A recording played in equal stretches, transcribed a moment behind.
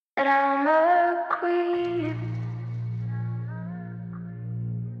queen.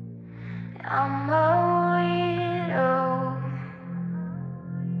 I'm a widow.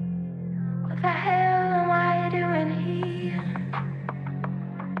 What the hell am I doing here?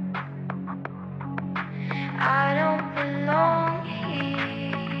 I don't belong here.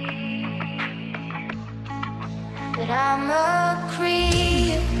 But I'm a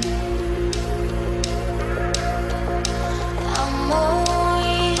creep. I'm a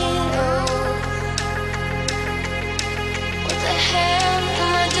widow. What the hell am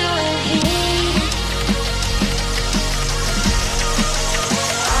I doing here?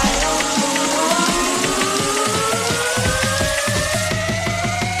 I don't belong.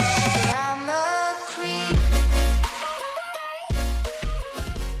 But I'm a creep.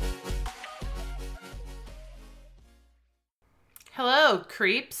 Hello,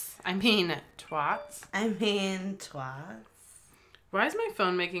 creeps. I mean, twats. Twats. Why is my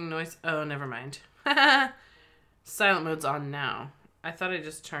phone making noise? Oh, never mind. Silent mode's on now. I thought I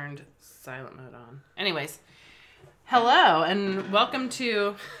just turned silent mode on. Anyways, hello and welcome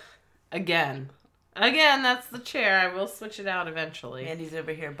to, again, that's the chair. I will switch it out eventually. Andy's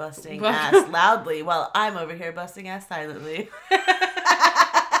over here busting Welcome. ass loudly while I'm over here busting ass silently.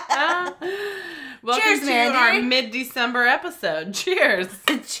 Welcome Cheers, to Mandy. our mid-December episode. Cheers.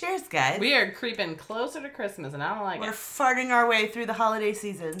 Cheers, guys. We are creeping closer to Christmas and I don't like We're it. farting our way through the holiday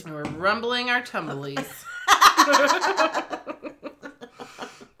season. And we're rumbling our tumblies.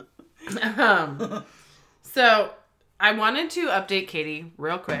 So I wanted to update Katie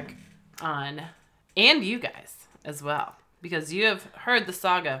real quick on, and you guys as well, because you have heard the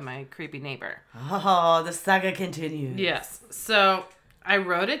saga of my creepy neighbor. Oh, the saga continues. Yes. So I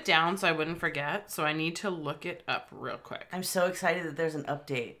wrote it down so I wouldn't forget. So I need to look it up real quick. I'm so excited that there's an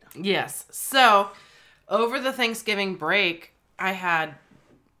update. Yes. So over the Thanksgiving break, I had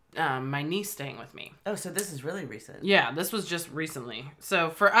my niece staying with me. Oh, so this is really recent. Yeah, this was just recently. So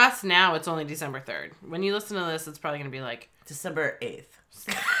for us now, it's only December 3rd. When you listen to this, it's probably going to be like December 8th.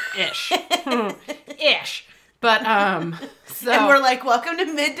 ish. Ish. But, so. And we're like, welcome to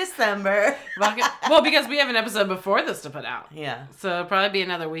mid-December. Well, because we have an episode before this to put out. Yeah. So it'll probably be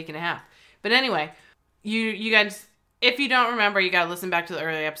another week and a half. But anyway, you guys, if you don't remember, you got to listen back to the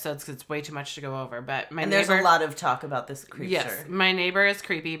early episodes because it's way too much to go over. But my And neighbor. there's a lot of talk about this creepster. Yes, my neighbor is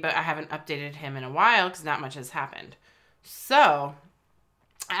creepy, but I haven't updated him in a while because not much has happened. So,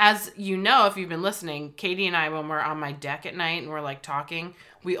 as you know, if you've been listening, Katie and I, when we're on my deck at night and we're like talking,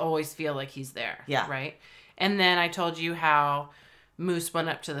 we always feel like he's there. Yeah. Right? And then I told you how Moose went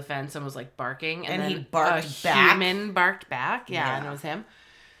up to the fence and was like barking. And then he barked a back? human barked back. Yeah, and it Yeah. was him.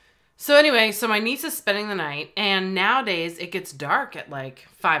 So anyway, so my niece is spending the night, and nowadays it gets dark at like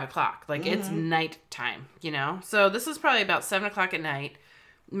 5 o'clock. Like it's nighttime, you know? So this is probably about 7 o'clock at night.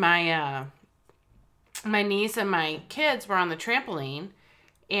 My niece and my kids were on the trampoline,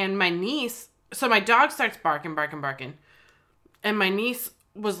 and my niece, so my dog starts barking, and my niece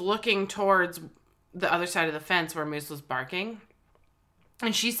was looking towards the other side of the fence where Moose was barking,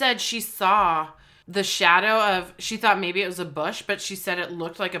 and she said she saw the shadow of, she thought maybe it was a bush, but she said it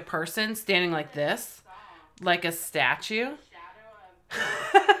looked like a person standing like this, like a statue.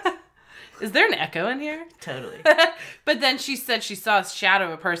 Is there an echo in here? Totally. But then she said she saw a shadow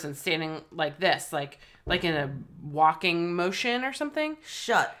of a person standing like this, like in a walking motion or something.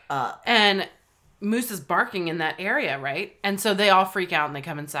 Shut up. And Moose is barking in that area, right? And so they all freak out and they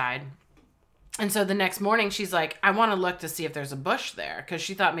come inside. And so the next morning, she's like, I want to look to see if there's a bush there. Because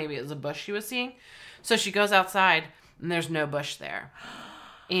she thought maybe it was a bush she was seeing. So she goes outside, and there's no bush there.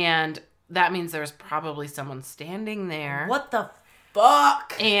 And that means there's probably someone standing there. What the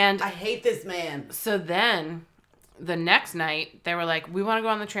fuck? And I hate this man. so then, the next night, they were like, we want to go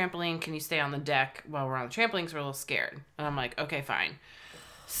on the trampoline. Can you stay on the deck while we're on the trampoline? Because we're a little scared. And I'm like, okay, fine.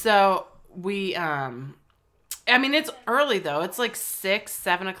 So we, I mean, it's early, though. It's like 6,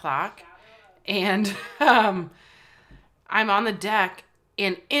 7 o'clock. And I'm on the deck,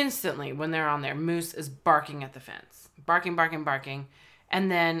 and instantly when they're on there, Moose is barking at the fence. Barking.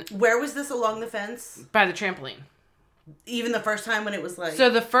 And then Where was this along the fence? by the trampoline. Even the first time when it was like... So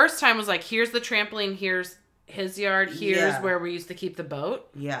the first time was like, here's the trampoline, here's his yard, here's Yeah. where we used to keep the boat.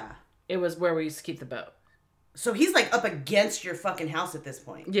 Yeah. It was where we used to keep the boat. So he's like up against your fucking house at this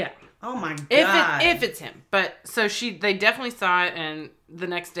point. Yeah. Oh my god. If it's him. But so they definitely saw it, and the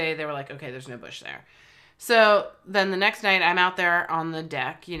next day they were like, okay, there's no bush there. So then the next night I'm out there on the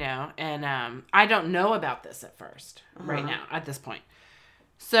deck, you know, and I don't know about this at first, right now, at this point.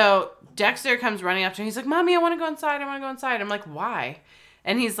 So Dexter comes running up to me. He's like, Mommy, I want to go inside. I'm like, why?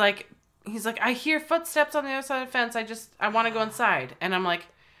 And he's like, I hear footsteps on the other side of the fence. I want to go inside. And I'm like,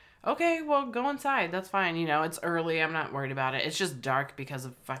 okay, well, go inside. That's fine. You know, it's early. I'm not worried about it. It's just dark because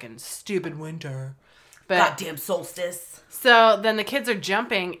of fucking stupid winter. But Goddamn solstice. so then the kids are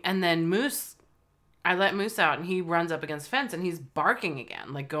jumping, and then I let Moose out, and he runs up against the fence, and he's barking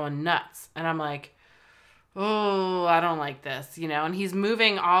again, like going nuts. And I'm like, oh, I don't like this, you know? And he's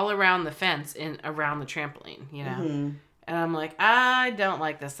moving all around the fence around the trampoline, you know? Mm-hmm. And I'm like, I don't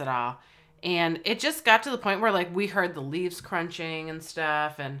like this at all. And it just got to the point where, like, we heard the leaves crunching and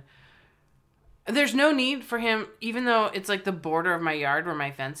stuff, and there's no need for him, even though it's, like, the border of my yard where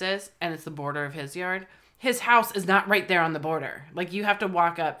my fence is, and it's the border of his yard. His house is not right there on the border. Like, you have to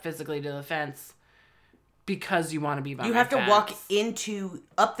walk up physically to the fence because you want to be by You my have to fence. walk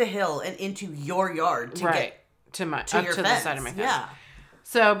up the hill and into your yard to right get to your the fence. side of my fence. Yeah.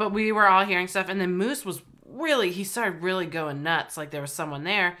 So, but we were all hearing stuff, and then Moose he started really going nuts, like there was someone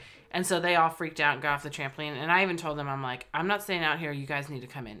there, and so they all freaked out and got off the trampoline, and I even told them, I'm like, I'm not staying out here, you guys need to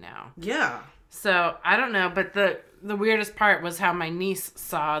come in now. Yeah. So, I don't know, but the weirdest part was how my niece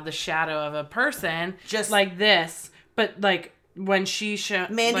saw the shadow of a person, Just like this, but like, when she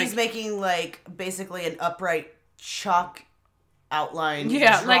Mandy's making, like, basically an upright chalk outline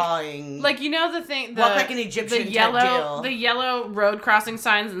yeah, drawing. like you know the thing, Walk like an Egyptian the type yellow, deal. the yellow road crossing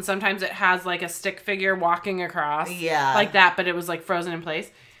signs, and sometimes it has like a stick figure walking across, Yeah. like that, but it was like frozen in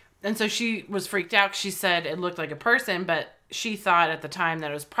place. And so she was freaked out. She said it looked like a person, but she thought at the time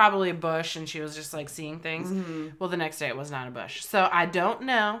that it was probably a bush, and she was just like seeing things. Mm-hmm. Well, the next day it was not a bush, so I don't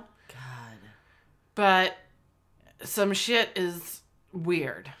know. God. But some shit is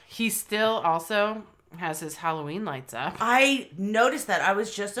weird. He still also has his Halloween lights up. I noticed that. I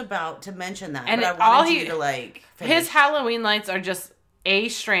was just about to mention that, And but it- I all wanted he- you to, like, finish. His Halloween lights are just a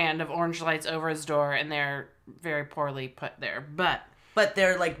strand of orange lights over his door, and they're very poorly put there. But But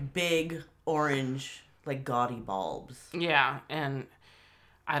they're, like, big orange, like, gaudy bulbs. yeah, and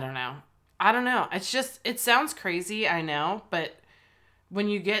I don't know. It's just, it sounds crazy, I know, but when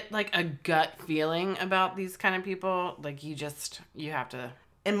you get like a gut feeling about these kind of people, like you have to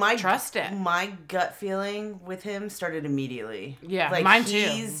And my trust it. My gut feeling with him started immediately. Yeah, Like, mine too.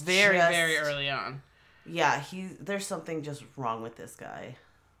 he's Very, just- very early on. Yeah, there's something just wrong with this guy.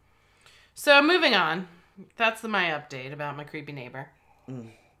 So moving on. That's my update about my creepy neighbor.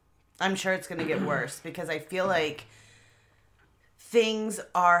 I'm sure it's going to get worse because I feel like things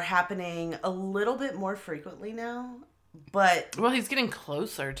are happening a little bit more frequently now. But Well, he's getting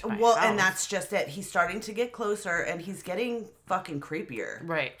closer to my and house. that's just it. He's starting to get closer, and he's getting fucking creepier.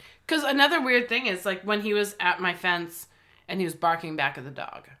 Right. Because another weird thing is, like, when he was at my fence and he was barking back at the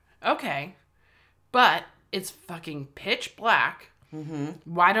dog. Okay. But it's fucking pitch black. Mm-hmm.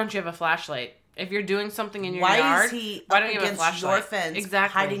 Why don't you have a flashlight? If you're doing something in your Why yard, is he why up don't you have a against flashlight? your fence,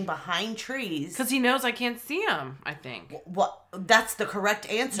 Exactly. hiding behind trees? Because he knows I can't see him, I think. Well, that's the correct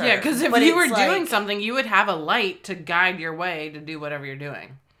answer. Yeah, because if But you were it's doing like- something, you would have a light to guide your way to do whatever you're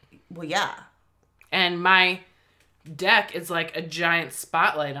doing. Well, yeah. And my deck is like a giant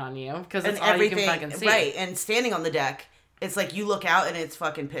spotlight on you because And it's all you everything, can fucking see. right? And standing on the deck, it's like you look out and it's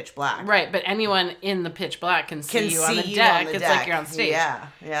fucking pitch black. Right, but anyone in the pitch black can see Can you on the see deck. you on the It's deck. like you're on stage. Yeah,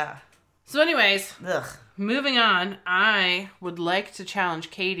 yeah. So anyways, Ugh. moving on, I would like to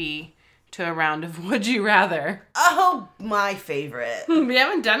challenge Katie to a round of Would You Rather. Oh, my favorite. We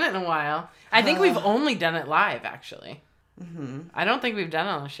haven't done it in a while. I think we've only done it live, actually. Mm-hmm. I don't think we've done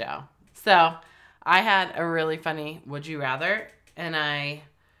it on the show. So I had a really funny Would You Rather, and I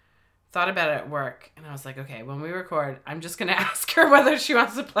thought about it at work, and I was like, okay, when we record, I'm just going to ask her whether she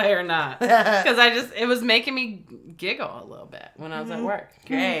wants to play or not. Because it was making me giggle a little bit when I was at work.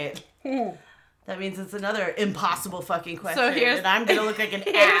 Great. That means it's another impossible fucking question. here's- and I'm going to look like an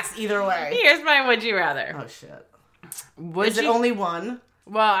ass either way. Here's my Would You Rather. Oh, shit. Would Is it only one?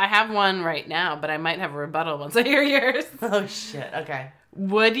 Well, I have one right now, but I might have a rebuttal once I hear yours. Oh, shit. Okay.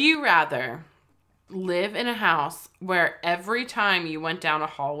 Would you rather live in a house where every time you went down a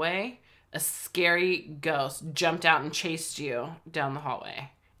hallway, a scary ghost jumped out and chased you down the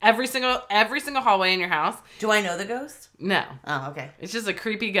hallway? Every single hallway in your house? Do I know the ghost? No. Oh, okay. It's just a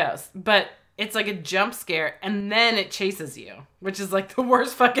creepy ghost. But it's like a jump scare, and then it chases you, which is like the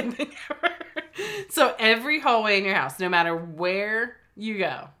worst fucking thing ever. So every hallway in your house, no matter where you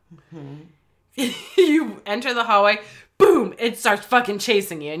go, you enter the hallway, boom, it starts fucking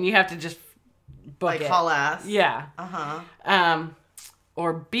chasing you, and you have to just book Like it. haul ass. Yeah. Uh-huh.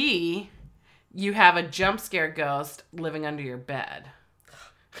 Or B, you have a jump scare ghost living under your bed.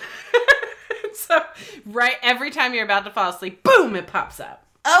 So every time you're about to fall asleep, boom, it pops up.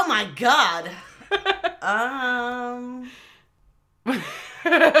 Oh, my God.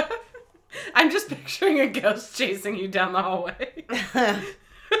 I'm just picturing a ghost chasing you down the hallway.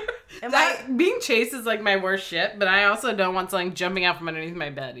 Being chased is like my worst shit, but I also don't want something jumping out from underneath my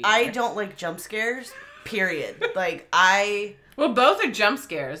bed either. I don't like jump scares, period. Well, both are jump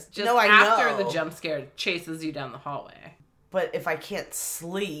scares. Just No, I after know. the jump scare chases you down the hallway. But if I can't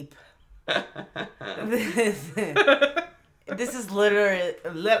sleep, this is literally. This is literally.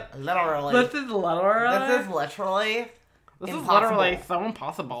 This is literally. This is impossible. literally so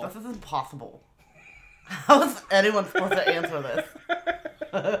impossible. This is impossible. How is anyone supposed to answer this?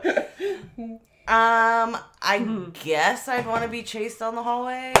 I guess I'd want to be chased down the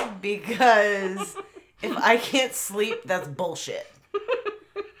hallway because if I can't sleep, that's bullshit.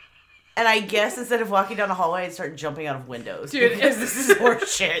 And I guess instead of walking down the hallway, I'd start jumping out of windows. Dude, because this is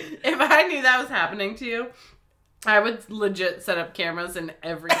horse shit. If I knew that was happening to you, I would legit set up cameras in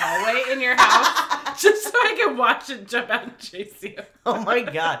every hallway in your house just so I could watch it jump out and chase you. Oh my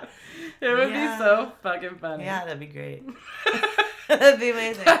god. It would Yeah. be so fucking funny. Yeah, that'd be great. That'd be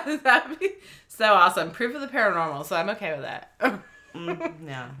amazing. That'd be so awesome. Proof of the paranormal, so I'm okay with that.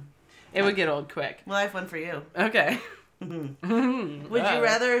 Yeah. It would get old quick. Well, I have one for you. Okay. Would you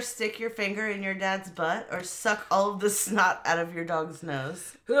rather stick your finger in your dad's butt or suck all of the snot out of your dog's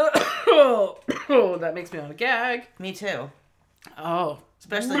nose? Oh, that makes me want to gag. Me too. Oh.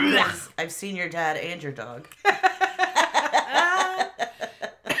 Especially because I've seen your dad and your dog.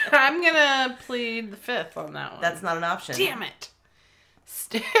 I'm gonna plead the fifth on that one. That's not an option. Damn it.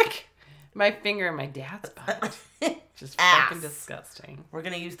 Stick my finger in my dad's butt. Just Ass. fucking disgusting. We're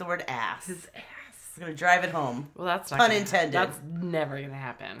going to use the word ass. His ass. We're going to drive it home. Well, that's not Pun gonna, intended. That's never gonna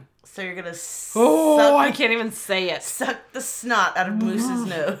happen. So you're going to Oh, I can't even say it. suck the snot out of Moose's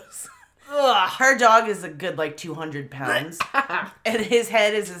nose. Ugh. Her dog is a good, 200 pounds. And his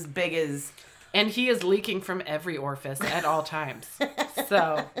head is as big as... And he is leaking from every orifice at all times.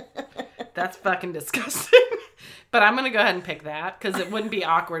 So, that's fucking disgusting. But I'm going to go ahead and pick that because it wouldn't be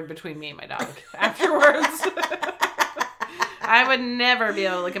awkward between me and my dog afterwards. I would never be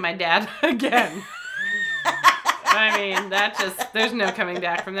able to look at my dad again. I mean, there's no coming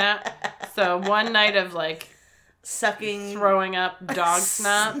back from that. So, one night of, sucking... throwing up dog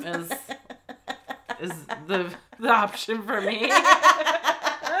snot is the option for me.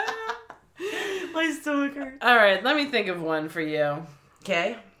 My stomach hurts. All right, let me think of one for you.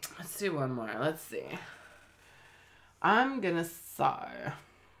 Okay. Let's do one more. Let's see. I'm gonna say,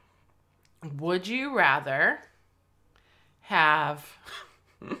 would you rather have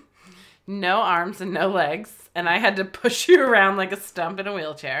no arms and no legs, and I had to push you around like a stump in a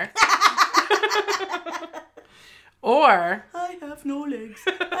wheelchair? Or I have no legs.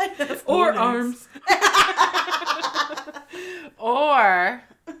 I have no or legs. arms. Or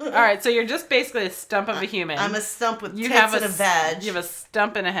all right, so you're just basically a stump of a human. I'm a stump with You tits have and a vag. You have a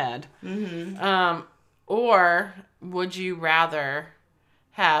stump and a head. Mm-hmm. Or would you rather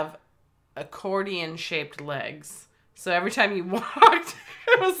have accordion-shaped legs? So every time you walked,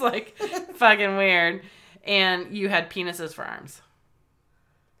 it was fucking weird, and you had penises for arms.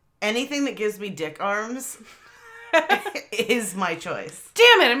 Anything that gives me dick arms is my choice.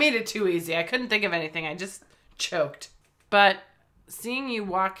 Damn it! I made it too easy. I couldn't think of anything. I just choked. But seeing you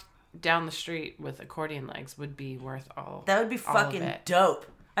walk down the street with accordion legs would be worth all. That would be all of fucking it. dope.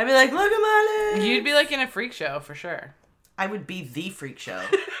 I'd be like, look at my legs. You'd be in a freak show for sure. I would be the freak show.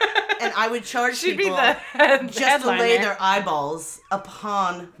 And I would charge She'd be people the just to lay headliner. their eyeballs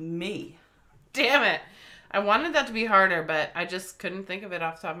upon me. Damn it. I wanted that to be harder, but I just couldn't think of it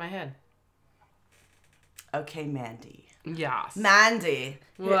off the top of my head. Okay, Mandy. Yes. Mandy.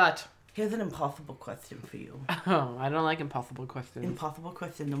 What? Here's an impossible question for you. Oh, I don't like impossible questions. Impossible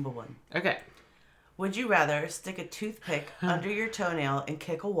question number 1. Okay. Would you rather stick a toothpick under your toenail and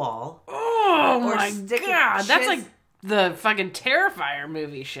kick a wall? Oh Or my stick a god. That's chis- like the fucking Terrifier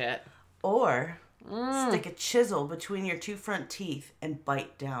movie shit. Or stick a chisel between your 2 front teeth and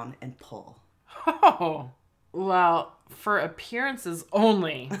bite down and pull? Oh. Well, for appearances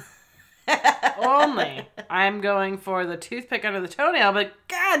only. Only. I'm going for the toothpick under the toenail, but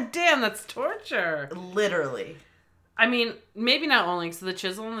god damn, that's torture. Literally. I mean, maybe not only because the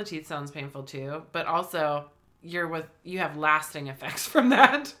chisel in the teeth sounds painful too, but also you have lasting effects from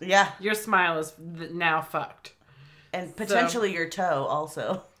that. Yeah. Your smile is now fucked. And potentially your toe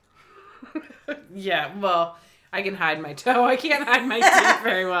also. Yeah, well, I can hide my toe. I can't hide my teeth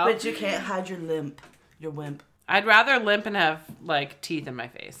very well. But you can't hide your limp. Your wimp. I'd rather limp and have, teeth in my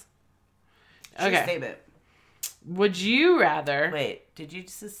face. True Okay. statement. Would you rather... Wait, did you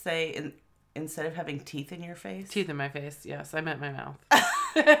just say instead of having teeth in your face? Teeth in my face, yes. I meant my mouth.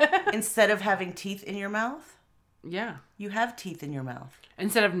 Instead of having teeth in your mouth? Yeah. You have teeth in your mouth.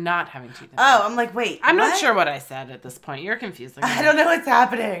 Instead of not having teeth in my mouth. Oh, I'm like, wait. I'm not what? sure what I said at this point. You're confusing me. I don't know what's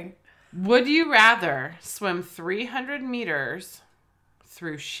happening. Would you rather swim 300 meters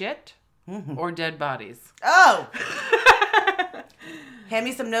through shit or dead bodies? Oh! Hand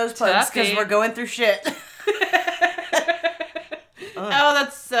me some nose plugs because Toughy. we're going through shit. Oh,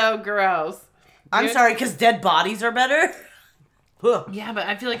 that's so gross. I'm Dude. sorry, because dead bodies are better? Ugh. Yeah, but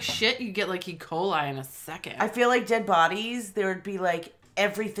I feel like shit, you get like E. coli in a second. I feel like dead bodies, there would be like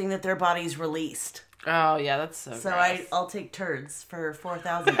everything that their bodies released. Oh, yeah, that's so So gross. I'll take turds for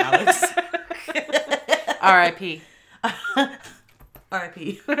 4,000, Alex. R.I.P.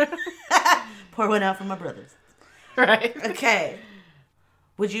 R.I.P. Pour one out for my brothers. Right? Okay.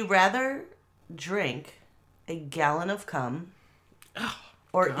 Would you rather drink a gallon of cum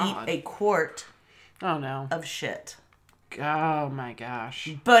or God. eat a quart Oh, no. of shit? Oh, my gosh.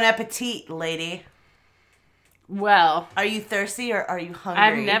 Bon appetit, lady. Well, Are you thirsty or are you hungry?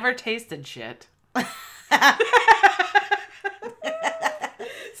 I've never tasted shit.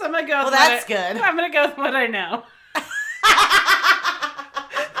 So I'm going to go with that's good. I'm going to go with what I know.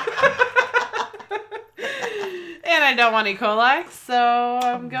 And I don't want E. coli, so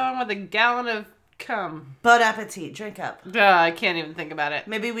I'm going with a gallon of cum. Bon appetit. Drink up. I can't even think about it.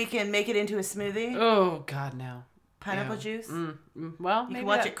 Maybe we can make it into a smoothie. Oh, God, no. Pineapple Ew. juice. Well, You maybe can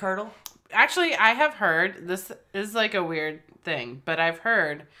watch that- it curdle. Actually, I have heard, this is like a weird thing, but I've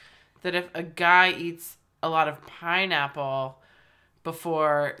heard that if a guy eats a lot of pineapple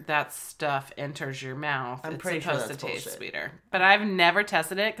before that stuff enters your mouth, I'm it's pretty sure supposed that's to taste bullshit. sweeter. But I've never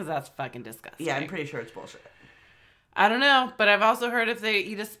tested it because that's fucking disgusting. Yeah, I'm pretty sure it's bullshit. I don't know, but I've also heard if they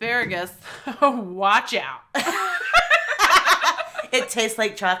eat asparagus, watch out. It tastes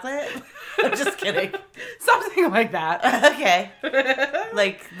like chocolate? I'm just kidding. Something like that. Okay.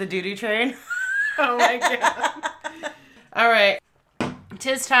 Like the doo-doo train? Oh my God. All right.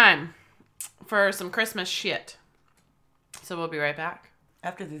 'Tis time for some Christmas shit. So we'll be right back.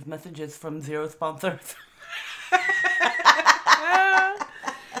 After these messages from zero sponsors.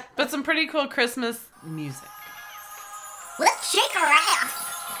 But some pretty cool Christmas music. Let's shake her ass.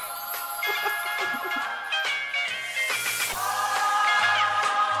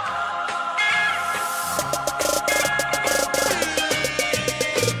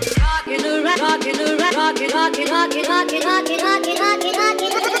 Rockin' around, rockin' around, rockin', rockin', rockin', rockin', rockin', rockin', rockin',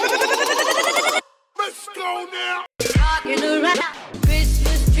 rockin'. Let's go now. Rockin' around,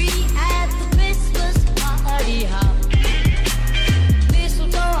 Christmas tree at the Christmas party hop.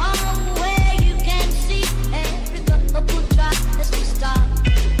 Mistletoe hung where you can see every couple tries to stop.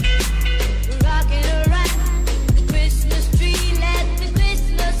 Rockin' around the Christmas tree, let the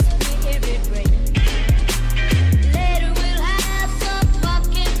Christmas spirit ring. Later we'll have some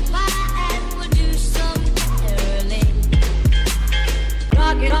pumpkin pie and we'll do some caroling.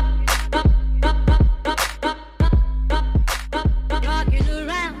 Rockin' up, rockin'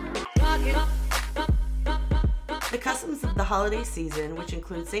 around, rockin' up. The customs of the holiday season, which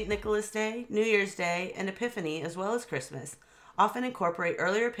include St. Nicholas Day, New Year's Day, and Epiphany, as well as Christmas, often incorporate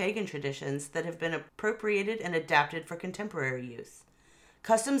earlier pagan traditions that have been appropriated and adapted for contemporary use.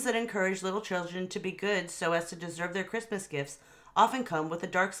 Customs that encourage little children to be good so as to deserve their Christmas gifts often come with a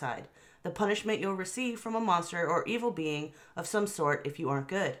dark side, the punishment you'll receive from a monster or evil being of some sort if you aren't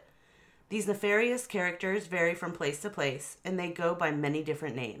good. These nefarious characters vary from place to place, and they go by many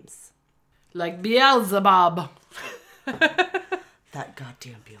different names. Like Beelzebub. That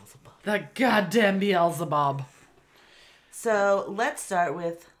goddamn Beelzebub. The goddamn Beelzebub. So let's start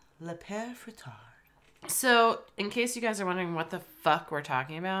with Le Père Fouettard. So, in case you guys are wondering what the fuck we're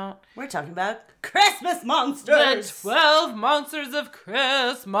talking about, We're talking about Christmas the monsters. 12 Monsters of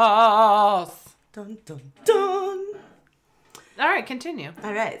Christmas. Dun dun dun. All right, continue.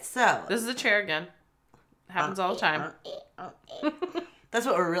 All right, so This is a chair again. Happens all the time. that's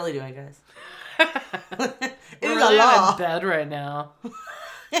what we're really doing, guys. We're Ooh really la on la. a bed right now.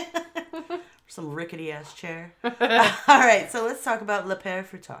 Some rickety ass chair. All right, so let's talk about Le Père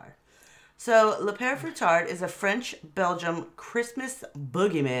Fouettard. So Le Père Fouettard is a French-Belgium Christmas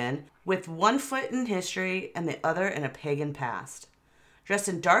boogeyman with one foot in history and the other in a pagan past. Dressed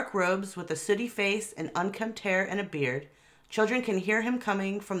in dark robes with a sooty face and unkempt hair and a beard, children can hear him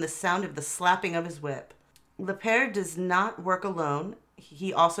coming from the sound of the slapping of his whip. Le Père does not work alone.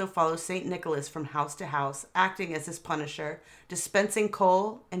 He also follows St. Nicholas from house to house, acting as his punisher, dispensing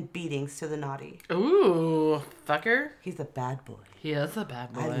coal and beatings to the naughty. Ooh, fucker. He's a bad boy. He is a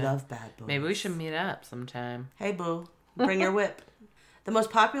bad boy. I love bad boys. Maybe we should meet up sometime. Hey, boo, bring your whip. The most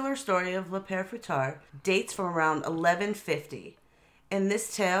popular story of Le Père Fouettard dates from around 1150. In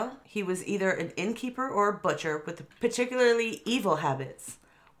this tale, he was either an innkeeper or a butcher with particularly evil habits.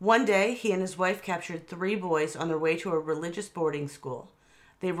 One day, he and his wife captured 3 boys on their way to a religious boarding school.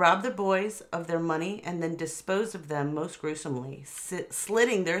 They robbed the boys of their money and then disposed of them most gruesomely,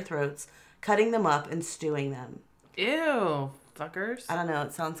 slitting their throats, cutting them up, and stewing them. Ew, fuckers. I don't know.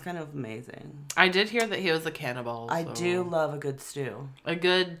 It sounds kind of amazing. I did hear that he was a cannibal. I so- do love a good stew. A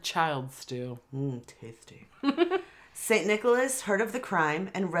good child stew. Tasty. St. Nicholas heard of the crime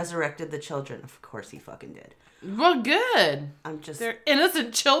and resurrected the children. Of course he fucking did. Well, good. I'm just... They're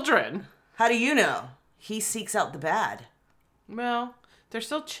innocent children. How do you know? He seeks out the bad. Well, they're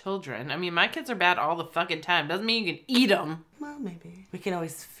still children. I mean, my kids are bad all the fucking time. Doesn't mean you can eat them. Well, maybe. We can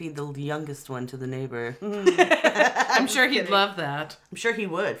always feed the youngest one to the neighbor. I'm sure he'd love that. I'm sure he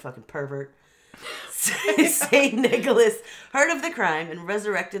would, fucking pervert. St. Nicholas heard of the crime and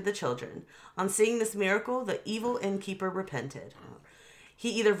resurrected the children. On seeing this miracle, the evil innkeeper repented. He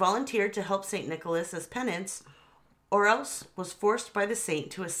either volunteered to help St. Nicholas as penance, or else was forced by the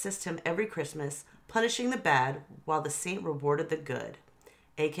saint to assist him every Christmas, punishing the bad while the saint rewarded the good,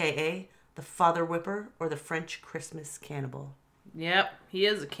 a.k.a. the father whipper or the French Christmas cannibal. Yep, he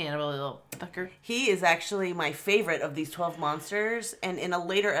is a cannibal little fucker. He is actually my favorite of these 12 monsters, and in a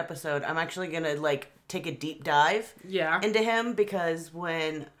later episode, I'm actually going to, take a deep dive into him, because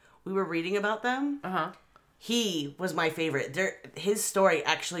when we were reading about them, he was my favorite. His story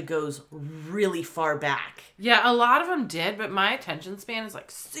actually goes really far back. Yeah, a lot of them did, but my attention span is,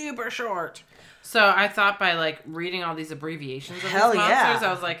 super short. So I thought by, reading all these abbreviations of these monsters,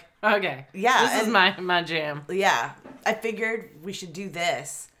 I was like, okay, this is my jam. Yeah, I figured we should do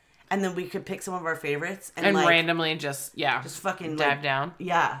this, and then we could pick some of our favorites. And randomly just fucking dive down.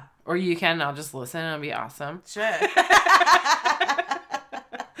 Yeah. Or you can, I'll just listen, it'll be awesome. Sure.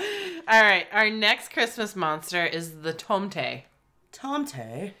 All right, our next Christmas monster is the Tomte.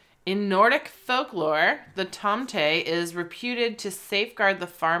 Tomte? In Nordic folklore, the Tomte is reputed to safeguard the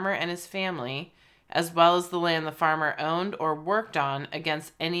farmer and his family, as well as the land the farmer owned or worked on,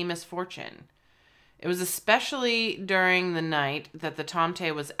 against any misfortune. It was especially during the night that the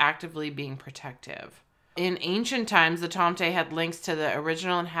Tomte was actively being protective. In ancient times, the Tomte had links to the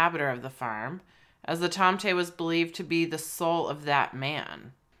original inhabitor of the farm, as the Tomte was believed to be the soul of that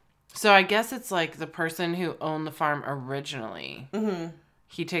man. So I guess it's the person who owned the farm originally. Mm-hmm.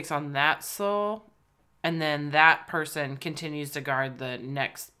 He takes on that soul, and then that person continues to guard the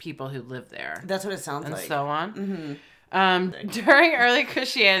next people who live there. That's what it sounds like. And so on. Mm-hmm. During early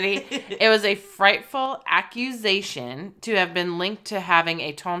Christianity, it was a frightful accusation to have been linked to having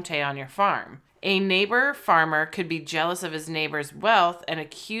a Tomte on your farm. A neighbor farmer could be jealous of his neighbor's wealth and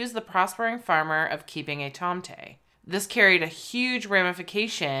accuse the prospering farmer of keeping a Tomte. This carried a huge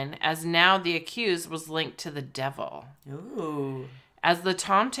ramification, as now the accused was linked to the devil. Ooh. As the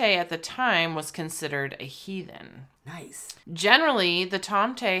Tomte at the time was considered a heathen. Nice. Generally, the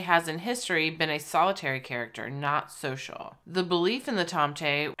Tomte has in history been a solitary character, not social. The belief in the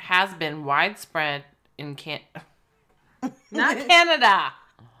Tomte has been widespread in not Canada,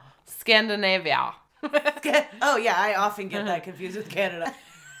 Scandinavia. Oh yeah, I often get that confused with Canada.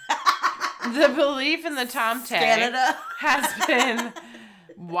 The belief in the Tomte Canada has been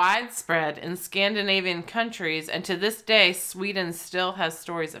widespread in Scandinavian countries, and to this day, Sweden still has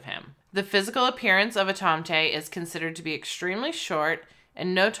stories of him. The physical appearance of a Tomte is considered to be extremely short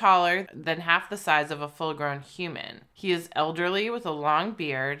and no taller than half the size of a full-grown human. He is elderly with a long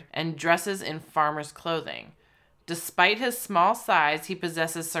beard and dresses in farmer's clothing. Despite his small size, he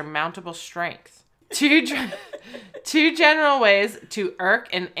possesses surmountable strength. Two general ways to irk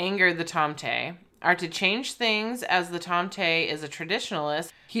and anger the Tomte are to change things, as the Tomte is a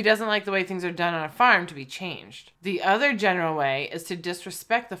traditionalist. He doesn't like the way things are done on a farm to be changed. The other general way is to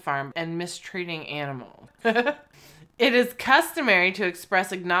disrespect the farm and mistreating animals. It is customary to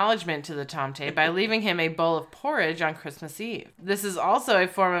express acknowledgement to the Tomte by leaving him a bowl of porridge on Christmas Eve. This is also a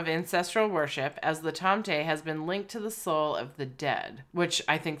form of ancestral worship, as the Tomte has been linked to the soul of the dead, which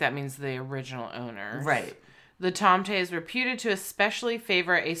I think that means the original owner. Right. The Tomte is reputed to especially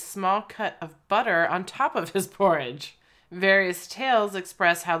favor a small cut of butter on top of his porridge. Various tales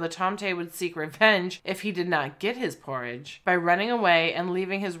express how the Tomte would seek revenge if he did not get his porridge, by running away and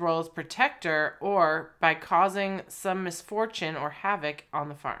leaving his role as protector, or by causing some misfortune or havoc on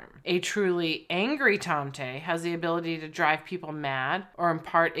the farm. A truly angry Tomte has the ability to drive people mad or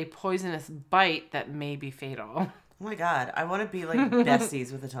impart a poisonous bite that may be fatal. Oh my god, I want to be like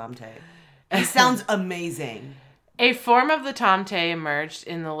besties with a Tomte. He sounds amazing. A form of the Tomte emerged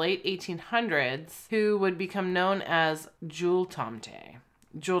in the late 1800s, who would become known as Jule Tomte.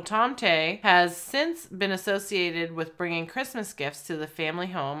 Jule Tomte has since been associated with bringing Christmas gifts to the family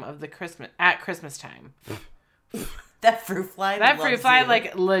home of the Christmas time. That fruit fly. That fruit fly,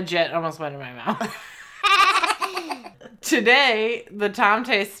 legit, almost went in my mouth. Today, the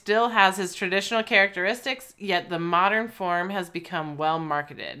Tomte still has his traditional characteristics, yet the modern form has become well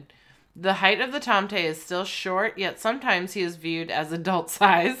marketed. The height of the Tomte is still short, yet sometimes he is viewed as adult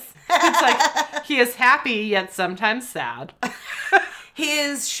size. It's like he is happy, yet sometimes sad. He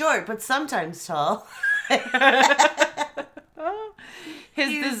is short, but sometimes tall.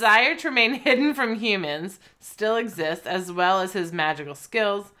 His desire to remain hidden from humans still exists, as well as his magical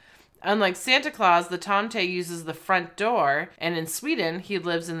skills. Unlike Santa Claus, the Tomte uses the front door, and in Sweden, he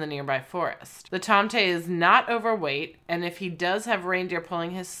lives in the nearby forest. The Tomte is not overweight, and if he does have reindeer pulling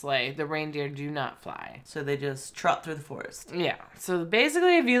his sleigh, the reindeer do not fly. So they just trot through the forest. Yeah, so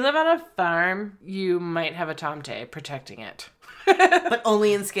basically, if you live on a farm, you might have a Tomte protecting it. But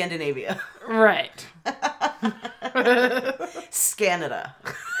only in Scandinavia. Right. Scanada.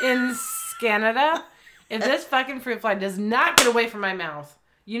 In Canada, if this fucking fruit fly does not get away from my mouth,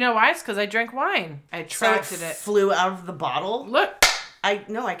 you know why? It's because I drank wine. I attracted So it it. flew out of the bottle. Look, I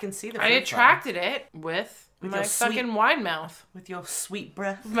can see the fruit I fly. attracted it with my your sweet- fucking wine mouth. With your sweet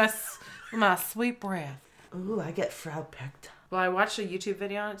breath. My sweet breath. Ooh, I get Frau Perkta. Well, I watched a YouTube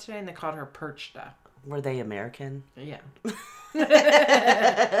video on it today, and they called her Perchta. Were they American? Yeah.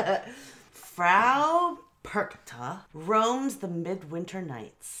 Frau Perkta roams the midwinter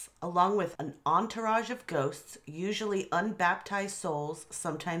nights, along with an entourage of ghosts, usually unbaptized souls,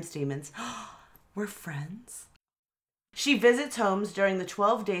 sometimes demons. We're friends. She visits homes during the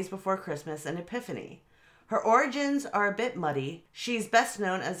 12 days before Christmas and Epiphany. Her origins are a bit muddy. She's best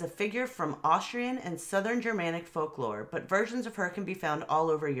known as a figure from Austrian and Southern Germanic folklore, but versions of her can be found all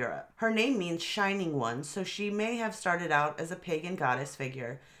over Europe. Her name means shining one, so she may have started out as a pagan goddess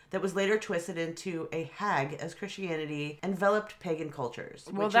figure that was later twisted into a hag as Christianity enveloped pagan cultures.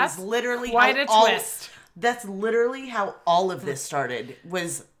 Well, which that's is literally quite how a all- twist. That's literally how all of this started,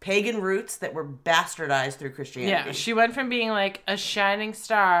 was pagan roots that were bastardized through Christianity. Yeah, she went from being like a shining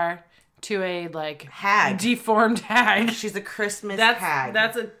star to a like Hag. deformed hag. She's a Christmas That's hag.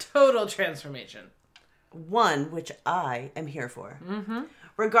 that's a total transformation. One which I am here for. Mm-hmm.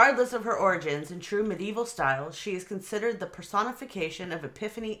 Regardless of her origins, in true medieval style, she is considered the personification of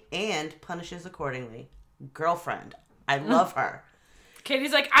Epiphany and punishes accordingly. Girlfriend. I love her.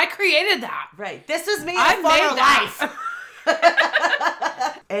 Katie's like, I created that. Right. This is me in I a former made that.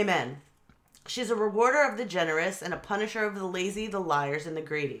 life. Amen. She's a rewarder of the generous and a punisher of the lazy, the liars, and the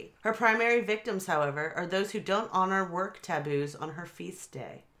greedy. Her primary victims, however, are those who don't honor work taboos on her feast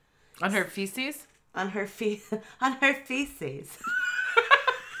day. On her feces? On her feces.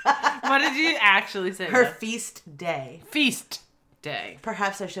 What did you actually say? Her Beth? feast day. Feast day.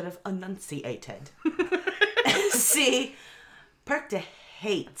 Perhaps I should have enunciated. See, Perkta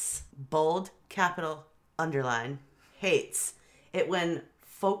hates, bold, capital, underline, hates it when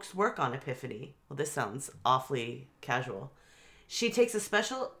folks work on Epiphany. Well, this sounds awfully casual. She takes a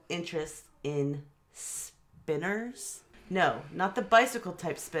special interest in spinners. No, not the bicycle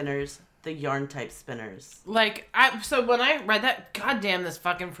type spinners, the yarn type spinners. Like, so when I read that, goddamn this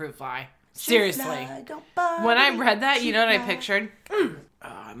fucking fruit fly. Seriously. Fly, don't bother When I me, read that, you know what I fly. pictured? Oh,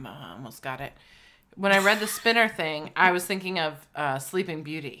 I almost got it. When I read the spinner thing, I was thinking of Sleeping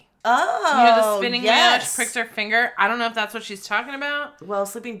Beauty. Oh, You know the spinning wheel? yes. She pricks her finger. I don't know if that's what she's talking about. Well,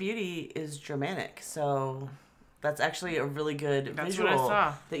 Sleeping Beauty is Germanic, so that's actually a really good That's visual what I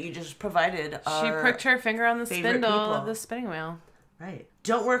saw. that you just provided. She pricked her finger on the favorite spindle people. of the spinning wheel. Right.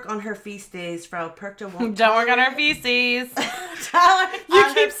 Don't work on her feast days, Frau Perkta won't Don't work on her tolerate- feces. Tolerate You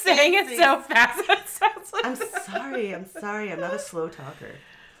on keep her saying it feces. so fast. It sounds like I'm sorry. I'm not a slow talker.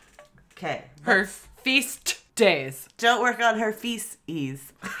 Okay. her feast days. Don't work on her feast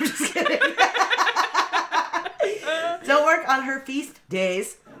ease. I'm just kidding. Don't work on her feast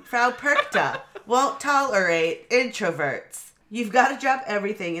days. Frau Perkta won't tolerate introverts. You've got to drop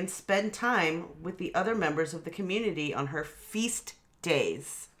everything and spend time with the other members of the community on her feast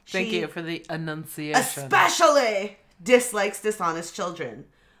days. Thank She you for the enunciation. especially dislikes dishonest children.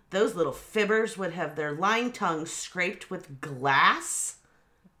 Those little fibbers would have their lying tongues scraped with glass.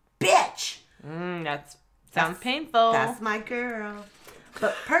 Bitch! That sounds painful. That's my girl.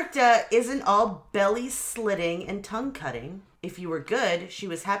 But Perkta isn't all belly slitting and tongue cutting. If you were good, she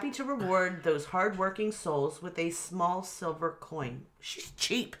was happy to reward those hard-working souls with a small silver coin. She's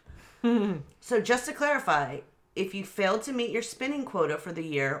cheap. So just to clarify, if you failed to meet your spinning quota for the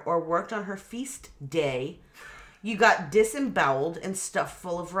year or worked on her feast day, you got disemboweled and stuffed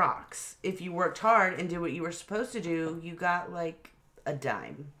full of rocks. If you worked hard and did what you were supposed to do, you got like a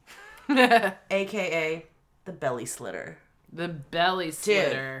dime. AKA the belly slitter. The belly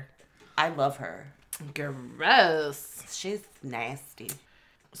slitter. I love her. Gross. She's nasty.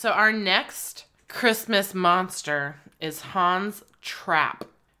 So our next Christmas monster is Hans Trapp.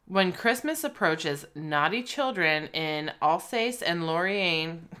 When Christmas approaches, naughty children in Alsace and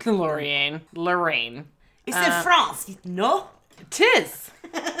Lorraine. It's in France, no? Tis.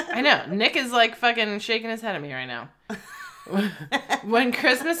 I know. Nick is like fucking shaking his head at me right now. When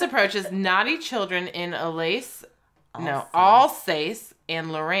Christmas approaches, naughty children in Alsace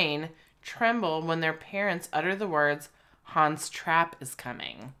and Lorraine tremble when their parents utter the words, Hans Trapp is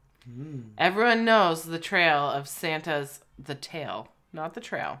coming. Everyone knows the trail of Santa's... The tail, not the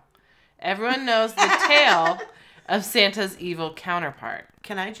trail. Everyone knows the tale of Santa's evil counterpart.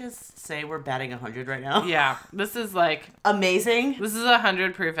 Can I just say we're batting 100 right now? Yeah, this is like... Amazing. This is a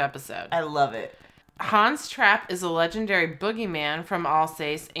 100-proof episode. I love it. Hans Trapp is a legendary boogeyman from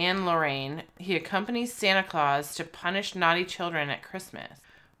Alsace and Lorraine. He accompanies Santa Claus to punish naughty children at Christmas.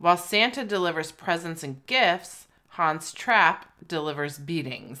 While Santa delivers presents and gifts, Hans Trapp delivers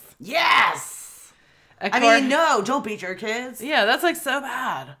beatings. Yes! No, don't beat your kids. Yeah, that's like so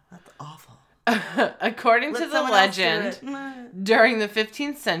bad. That's awful. According to the someone else do legend, during the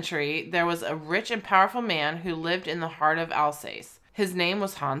 15th century, there was a rich and powerful man who lived in the heart of Alsace. His name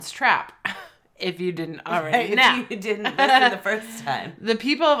was Hans Trapp. If you didn't already know. If you didn't listen the first time. The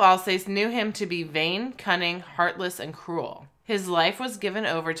people of Alsace knew him to be vain, cunning, heartless, and cruel. His life was given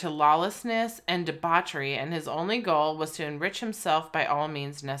over to lawlessness and debauchery, and his only goal was to enrich himself by all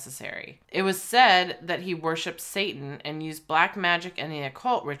means necessary. It was said that he worshipped Satan and used black magic and the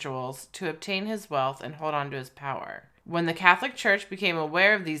occult rituals to obtain his wealth and hold on to his power. When the Catholic Church became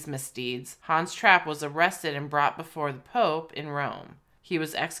aware of these misdeeds, Hans Trapp was arrested and brought before the Pope in Rome. He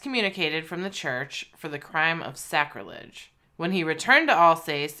was excommunicated from the church for the crime of sacrilege. When he returned to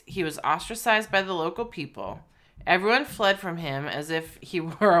Alsace, he was ostracized by the local people. Everyone fled from him as if he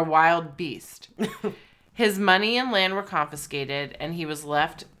were a wild beast. His money and land were confiscated, and he was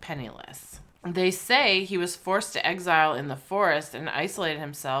left penniless. They say he was forced to exile in the forest and isolated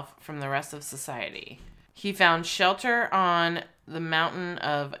himself from the rest of society. He found shelter on the mountain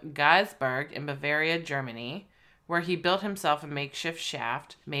of Geisberg in Bavaria, Germany, where he built himself a makeshift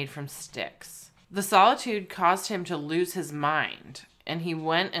shaft made from sticks. The solitude caused him to lose his mind, and he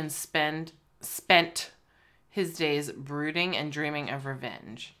went and spent his days brooding and dreaming of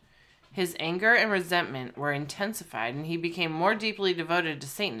revenge. His anger and resentment were intensified, and he became more deeply devoted to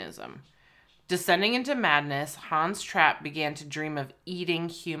Satanism. Descending into madness, Hans Trapp began to dream of eating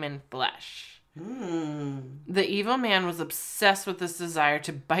human flesh. The evil man was obsessed with this desire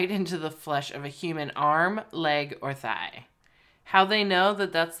to bite into the flesh of a human arm, leg, or thigh. How they know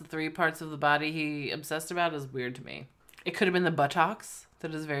that that's the 3 parts of the body he obsessed about is weird to me. It could have been the buttocks,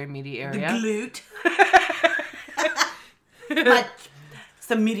 that is a very meaty area. The glute.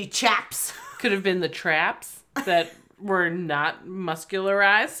 Some meaty chaps. Could have been the traps that were not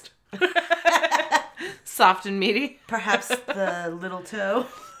muscularized. Soft and meaty. Perhaps the little toe.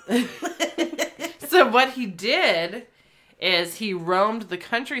 So what he did is he roamed the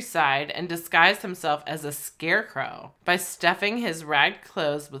countryside and disguised himself as a scarecrow by stuffing his ragged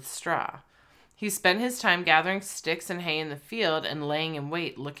clothes with straw. He spent his time gathering sticks and hay in the field and laying in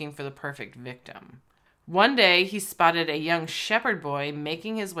wait looking for the perfect victim. One day, he spotted a young shepherd boy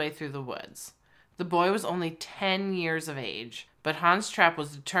making his way through the woods. The boy was only 10 years of age, but Hans Trapp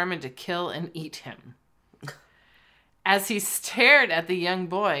was determined to kill and eat him. As he stared at the young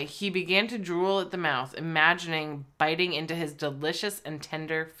boy, he began to drool at the mouth, imagining biting into his delicious and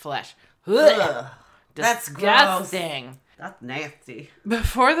tender flesh. Ugh, that's disgusting. gross. That's nasty.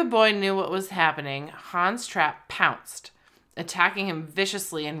 Before the boy knew what was happening, Hans Trapp pounced, attacking him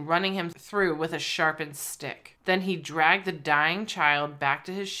viciously and running him through with a sharpened stick. Then he dragged the dying child back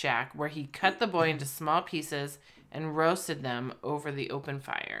to his shack, where he cut the boy into small pieces and roasted them over the open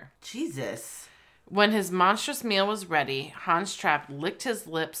fire. Jesus. When his monstrous meal was ready, Hans Trapp licked his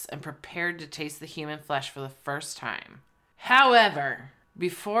lips and prepared to taste the human flesh for the first time. However,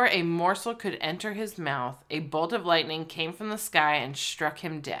 before a morsel could enter his mouth, a bolt of lightning came from the sky and struck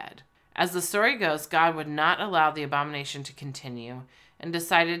him dead. As the story goes, God would not allow the abomination to continue and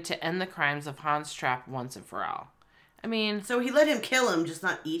decided to end the crimes of Hans Trapp once and for all. I mean... So he let him kill him, just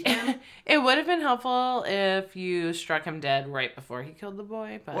not eat him? It would have been helpful if you struck him dead right before he killed the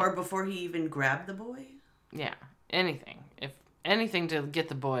boy, but... Or before he even grabbed the boy? Yeah, anything. If anything to get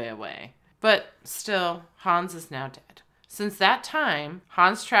the boy away. But still, Hans is now dead. Since that time,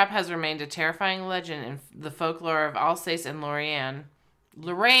 Hans Trapp has remained a terrifying legend in the folklore of Alsace and Lorraine.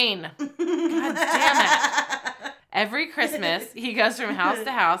 God damn it. Every Christmas, he goes from house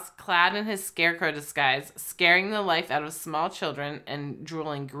to house, clad in his scarecrow disguise, scaring the life out of small children and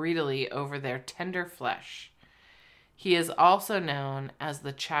drooling greedily over their tender flesh. He is also known as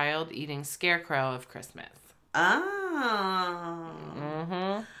the child-eating scarecrow of Christmas. Oh.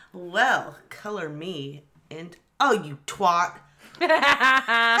 Mm-hmm. Well, color me and... Oh, you twat.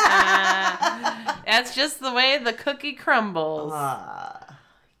 That's just the way the cookie crumbles. Ah.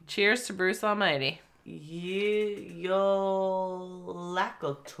 Cheers to Bruce Almighty.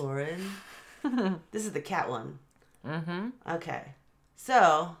 Yolacatorin. This is the cat one. Mm-hmm. Okay.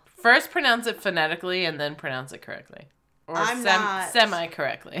 So, First pronounce it phonetically and then pronounce it correctly. Or I'm not-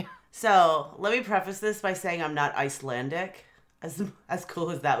 semi-correctly. let me preface this by saying I'm not Icelandic, as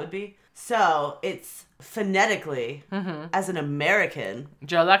cool as that would be. So, it's phonetically, as an American,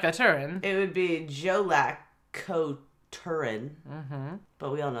 Jolacaturin. it would be Jolacatorin.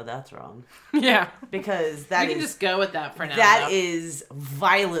 But we all know that's wrong. Yeah. Because We that can is just go with that for now. that though. is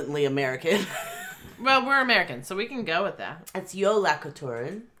violently American. Well, we're Americans, so we can go with that. It's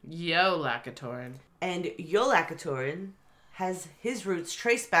Yolacatorin. Jolacaturin. And Yolacatorin has his roots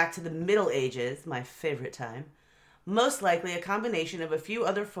traced back to the Middle Ages, my favorite time. Most likely a combination of a few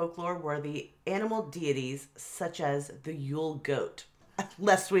other folklore-worthy animal deities, such as the Yule goat,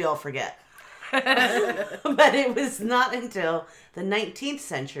 lest we all forget. But it was not until the 19th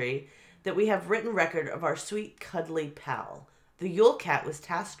century that we have written record of our sweet, cuddly pal. The Yule cat was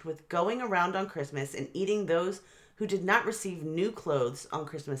tasked with going around on Christmas and eating those who did not receive new clothes on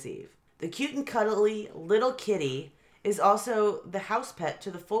Christmas Eve. The cute and cuddly little kitty is also the house pet to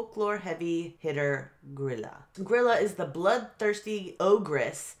the folklore heavy hitter Grilla. Grilla is the bloodthirsty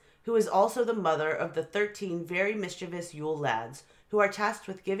ogress who is also the mother of the 13 very mischievous Yule lads who are tasked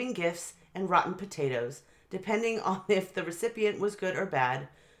with giving gifts and rotten potatoes, depending on if the recipient was good or bad.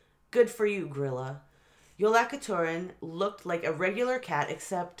 Good for you, Grilla. Yolacatorin looked like a regular cat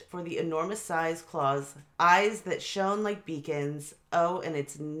except for the enormous sized claws, eyes that shone like beacons, and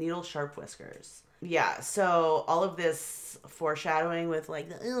its needle-sharp whiskers. Yeah, so all of this foreshadowing with like,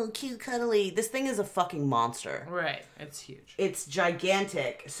 cute, cuddly. This thing is a fucking monster. Right. It's huge. It's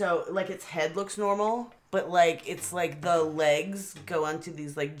gigantic. So, like, its head looks normal, but, like, it's like the legs go onto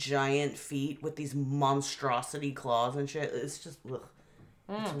these, like, giant feet with these monstrosity claws and shit. It's just, ugh.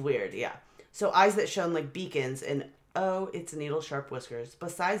 It's weird, yeah. So, eyes that shone like beacons and, its needle-sharp whiskers.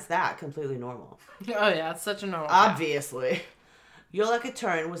 Besides that, completely normal. Oh, yeah. It's such a normal cat. Obviously.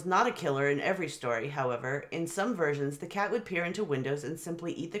 Yolacatorin was not a killer in every story, however. In some versions, the cat would peer into windows and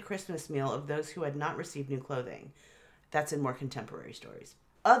simply eat the Christmas meal of those who had not received new clothing. That's in more contemporary stories.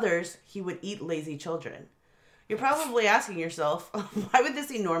 Others, he would eat lazy children. You're probably asking yourself, why would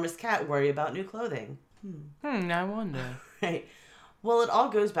this enormous cat worry about new clothing? I wonder. Right. Well, it all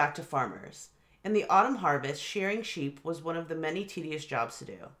goes back to farmers. In the autumn harvest, shearing sheep was one of the many tedious jobs to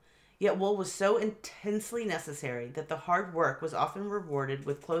do. Yet wool was so intensely necessary that the hard work was often rewarded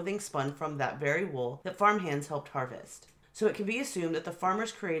with clothing spun from that very wool that farmhands helped harvest. So it can be assumed that the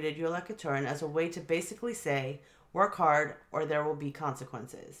farmers created Yolacatorin as a way to basically say, work hard or there will be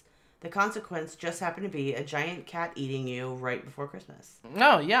consequences. The consequence just happened to be a giant cat eating you right before Christmas.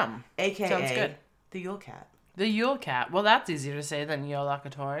 Oh, yum. AKA Sounds good. the Yule cat. The Yule cat. Well, that's easier to say than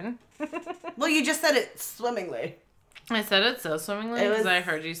Yolacatorin. Well, you just said it swimmingly. I said it so swimmingly It because was- I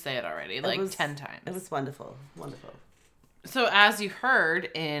heard you say it already, like 10 times. It was wonderful. Wonderful. So, as you heard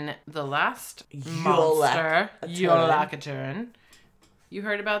in the last Yolacatorin. monster, Yolacatorin, you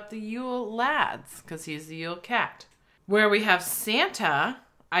heard about the Yule lads, because he's the Yule cat. Where we have Santa,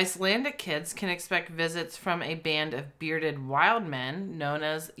 Icelandic kids can expect visits from a band of bearded wild men known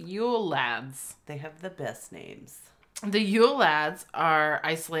as Yule lads. They have the best names. The Yule lads are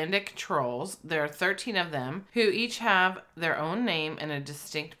Icelandic trolls. There are 13 of them, who each have their own name and a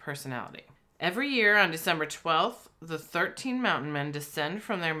distinct personality. Every year on December 12th, the 13 mountain men descend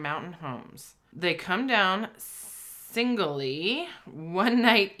from their mountain homes. They come down singly, one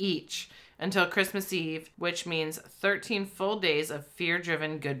night each, until Christmas Eve, which means 13 full days of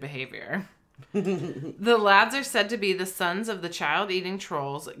fear-driven good behavior. The lads are said to be the sons of the child-eating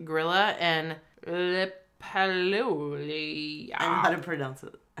trolls, Grilla and Lipaluli. I know how to pronounce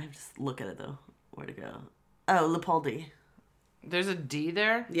it. I just look at it though. Where to go? Oh, Lipaldi. There's a D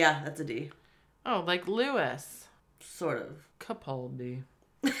there? Yeah, that's a D. Oh, like Lewis. Sort of. Capaldi.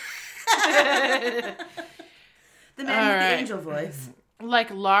 The man with All right. the angel voice.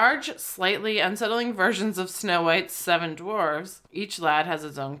 Like large, slightly unsettling versions of Snow White's Seven Dwarves, each lad has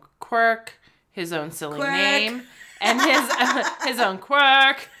his own quirk, his own silly Quirk. name, and his own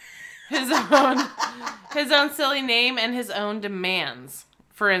quirk, his own silly name, and his own demands.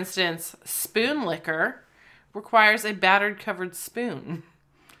 For instance, Spoon Licker requires a battered covered spoon.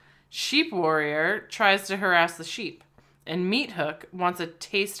 Sheep Warrior tries to harass the sheep. And Meat Hook wants a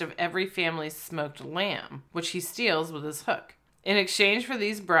taste of every family's smoked lamb, which he steals with his hook. In exchange for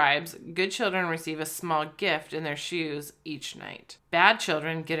these bribes, good children receive a small gift in their shoes each night. Bad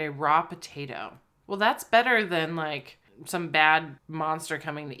children get a raw potato. Well, that's better than, like, some bad monster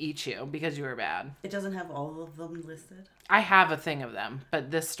coming to eat you because you were bad. It doesn't have all of them listed. I have a thing of them,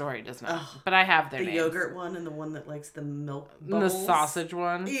 but this story does not. But I have their The names. yogurt one and the one that likes the milk And bubbles. the sausage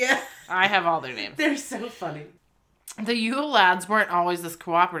one. Yeah. I have all their names. They're so funny. The Yule lads weren't always this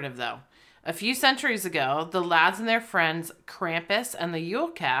cooperative, though. A few centuries ago, the lads and their friends Krampus and the Yule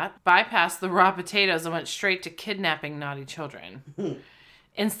Cat bypassed the raw potatoes and went straight to kidnapping naughty children.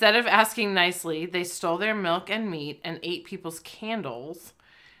 Instead of asking nicely, they stole their milk and meat and ate people's candles,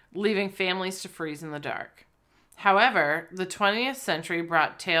 leaving families to freeze in the dark. However, the 20th century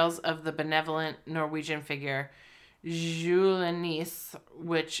brought tales of the benevolent Norwegian figure Julenis,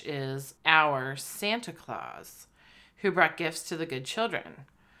 which is our Santa Claus, who brought gifts to the good children.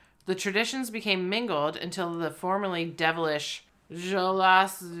 The traditions became mingled until the formerly devilish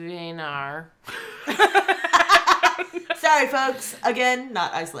Jolasvinar Sorry, folks. Again,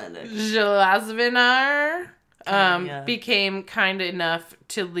 not Icelandic. Became kind enough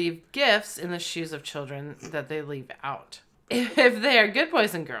to leave gifts in the shoes of children that they leave out. If they are good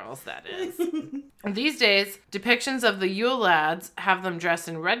boys and girls, that is. These days, depictions of the Yule lads have them dressed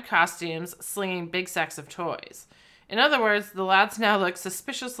in red costumes, slinging big sacks of toys. In other words, the lads now look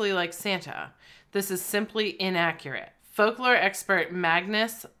suspiciously like Santa. This is simply inaccurate. Folklore expert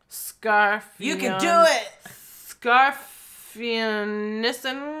Magnus Scarfion... You can do it!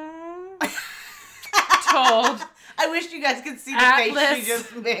 Scarfionissen told I wish you guys could see the Atlas face she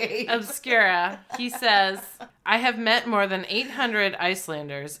just made. Obscura, he says, I have met more than 800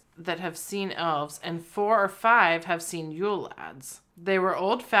 Icelanders that have seen elves, and 4 or 5 have seen Yule lads. They were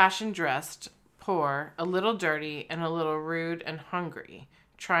old-fashioned dressed, poor, a little dirty, and a little rude and hungry,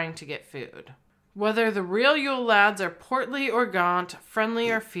 trying to get food. Whether the real Yule lads are portly or gaunt, friendly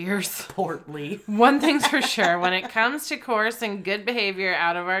or fierce, Portly. one thing's for sure, when it comes to coercing good behavior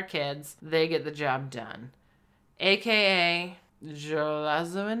out of our kids, they get the job done. AKA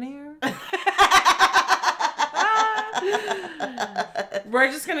Jolazavanir.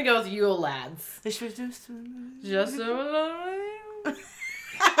 We're just gonna go with Yule lads. Just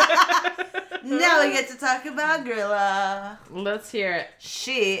Now we get to talk about Grilla. Let's hear it.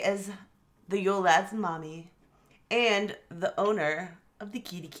 She is the Yule Lad's mommy and the owner of the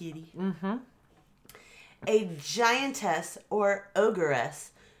Kitty Kitty. Mm-hmm. A giantess or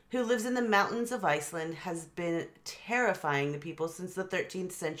ogress who lives in the mountains of Iceland has been terrifying the people since the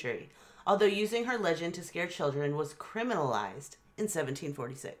 13th century, although using her legend to scare children was criminalized in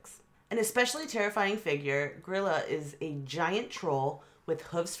 1746. An especially terrifying figure, Grilla is a giant troll with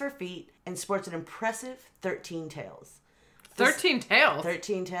hooves for feet and sports an impressive 13 tails. 13 tails?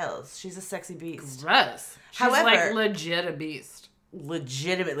 13 tails. She's a sexy beast. Gross. She's However- like legit a beast.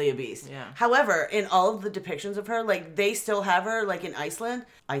 Legitimately a beast. Yeah. However, in all of the depictions of her, like, they still have her, like, in Iceland.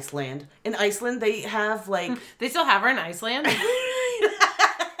 In Iceland, they have, like... They still have her in Iceland? I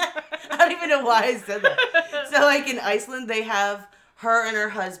don't even know why I said that. So, like, in Iceland, they have her and her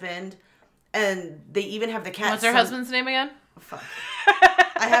husband, and they even have the cat. What's her husband's name again? Fuck.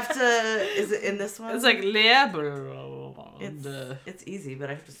 I have to... Is it in this one? It's like Leah. It's easy, but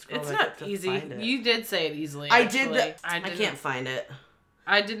I have to scroll It's back not up to easy. find it. You did say it easily. I actually. did. I didn't- can't find it.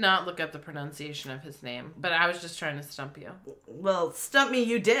 I did not look up the pronunciation of his name, but I was just trying to stump you. Well, stump me,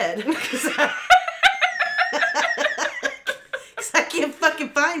 you did. Because I can't fucking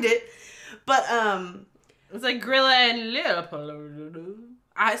find it. But, It's like Grilla and Leopold.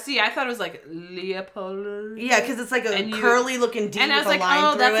 I thought it was like Leopold. yeah, because it's like a And you- curly looking D And I with was a like, line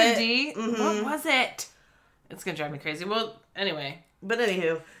oh, through that's it. a D? Mhm. What was it? It's going to drive me crazy. Well, anyway. But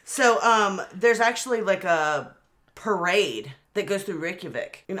anywho, so, there's actually like a parade that goes through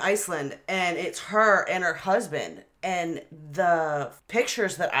Reykjavik in Iceland, and it's her and her husband. And the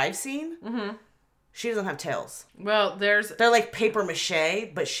pictures that I've seen, she doesn't have tails. Well, They're like paper mache,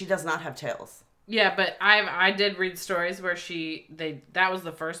 but she does not have tails. yeah, but I did read stories where that was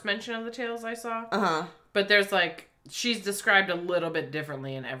the first mention of the tails I saw. Uh-huh. But there's like, she's described a little bit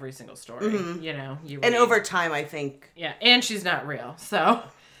differently in every single story. You know, And over time, I think. Yeah, and she's not real, so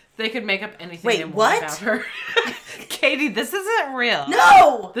they could make up anything Wait, they want what? about her. Katie, this isn't real.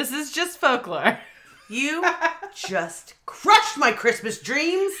 No! This is just folklore. You just crushed my Christmas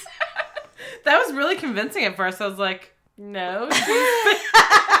dreams. That was really convincing at first. I was like, no.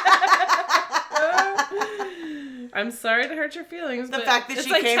 I'm sorry to hurt your feelings, The but fact that it's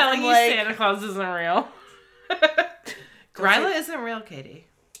she like came telling from, you like- Santa Claus isn't real. Gryla isn't real, Katie.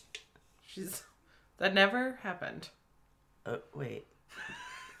 That never happened. Oh, wait.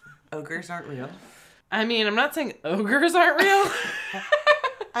 Ogres aren't real? I mean, I'm not saying ogres aren't real.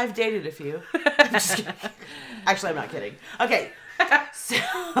 I've dated a few. I'm just kidding. Actually, I'm not kidding. Okay.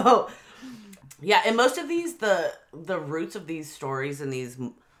 So, yeah, and most of these, the roots of these stories and these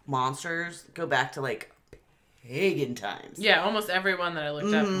monsters go back to, like, pagan times. Yeah, almost everyone that I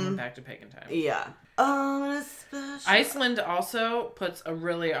looked up went back to pagan times. Yeah. Iceland also puts a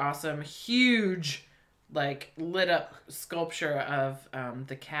really awesome, huge, like, lit up sculpture of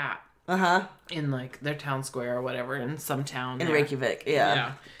the cat. Uh-huh. In, like, their town square or whatever, in some town. In there. Reykjavik, yeah.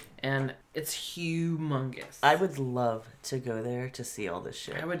 Yeah. And it's humongous. I would love to go there to see all this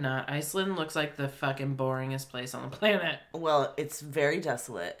shit. I would not. Iceland looks like the fucking boringest place on the planet. Well, it's very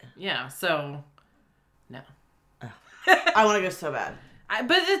desolate. Yeah, so, no. I want to go so bad.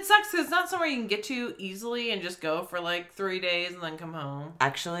 But it sucks because it's not somewhere you can get to easily and just go for like 3 days and then come home.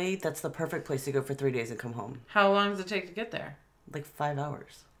 Actually, that's the perfect place to go for 3 days and come home. How long does it take to get there? Like 5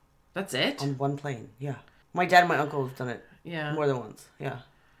 hours. That's it? On one plane, yeah. My dad and my uncle have done it Yeah. more than once, yeah.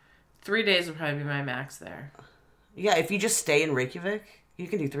 3 days would probably be my max there. Yeah, if you just stay in Reykjavik, you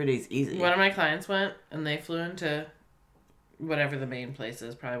can do 3 days easy. One of my clients went and they flew into whatever the main place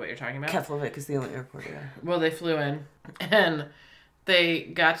is, probably what you're talking about. Keflavik is the only airport, yeah. Well, they flew in and they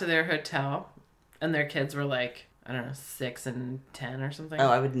got to their hotel and their kids were like, I don't know, 6 and 10 or something. Oh,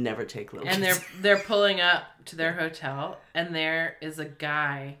 I would never take little And kids. they're pulling up to their hotel and there is a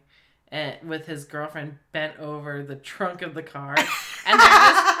guy with his girlfriend bent over the trunk of the car and they're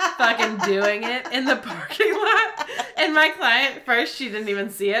just fucking doing it in the parking lot. And my client, first, she didn't even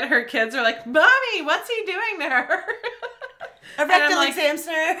see it. Her kids are like, Mommy, what's he doing there? A rectal exam,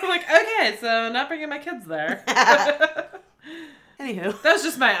 sir. I'm like, okay, so not bringing my kids there. Anywho. That was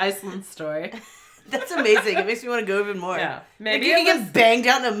just my Iceland story. That's amazing. It makes me want to go even more. Yeah. Maybe Maybe you it can was, get banged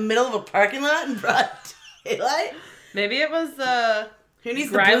out in the middle of a parking lot in broad daylight. maybe it was Who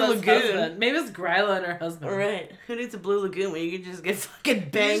needs the Blue Gryla's Lagoon? husband. Maybe it was Gryla and her husband. Right. Who needs a Blue Lagoon when you can just get fucking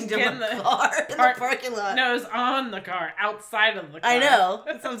banged get in in the the car in the parking lot? No, it was on the car, outside of the car. I know.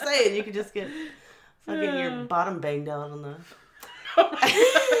 That's what I'm saying. You could just get fucking your bottom banged out on the...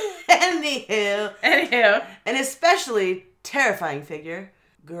 Anywho. An especially terrifying figure,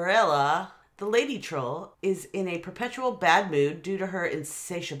 Grilla, the lady troll, is in a perpetual bad mood due to her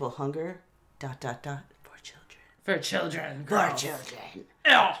insatiable hunger, ... for children. For children. For Girls. children.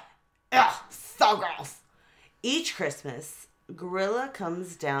 Ew. Ugh, so gross. Each Christmas, Grilla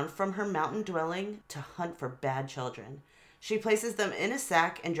comes down from her mountain dwelling to hunt for bad children. She places them in a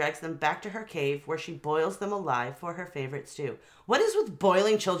sack and drags them back to her cave where she boils them alive for her favorite stew. What is with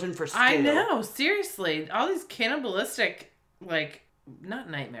boiling children for stew? I know, seriously. All these cannibalistic, like, not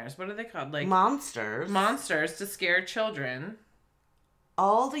nightmares, what are they called? Like, Monsters. monsters to scare children.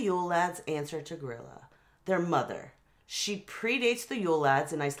 All the Yule lads answer to Grilla, their mother. She predates the Yule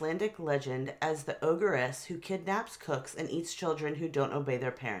lads in Icelandic legend as the ogress who kidnaps cooks and eats children who don't obey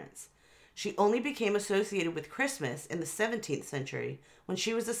their parents. She only became associated with Christmas in the 17th century when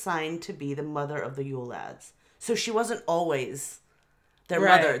she was assigned to be the mother of the Yule lads. So she wasn't always their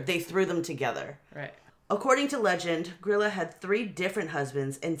Right. mother. They threw them together. Right. According to legend, Grilla had 3 different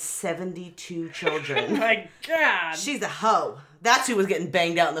husbands and 72 Oh children. my God. She's a hoe. That's who was getting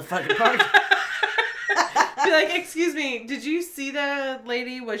banged out in the fucking park. Be like, excuse me, did you see that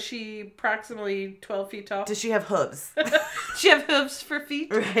lady? Was she approximately 12 feet tall? Does she have hooves? she have hooves for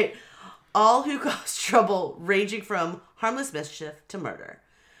feet? Right. All who cause trouble, ranging from harmless mischief to murder.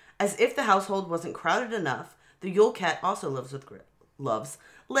 As if the household wasn't crowded enough, the Yule cat also lives with Grilla.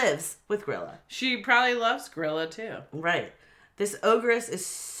 She probably loves Grilla too. Right. This ogress is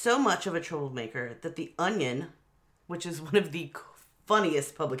so much of a troublemaker that The Onion, which is one of the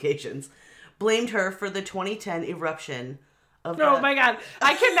funniest publications, blamed her for the 2010 eruption of Oh my God.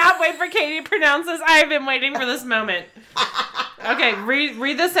 I cannot wait for Katie to pronounce this. I have been waiting for this moment. Okay,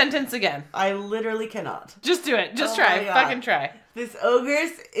 read the sentence again. I literally cannot. Just do it. Just Oh try. my God. Fucking try. This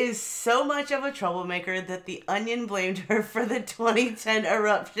ogress is so much of a troublemaker that The Onion blamed her for the 2010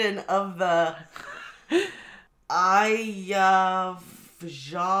 eruption of the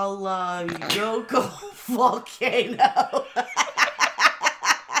Eyjafjallajökull volcano.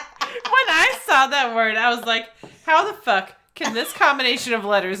 When I saw that word, I was like, how the fuck can this combination of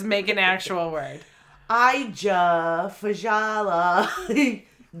letters make an actual word?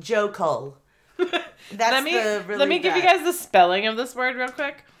 Eyjafjallajökull. That's Let me give you guys the spelling of this word real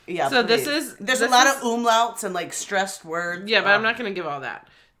quick. Yeah, So please. There's a lot of umlauts and like stressed words. Yeah, but I'm not going to give all that.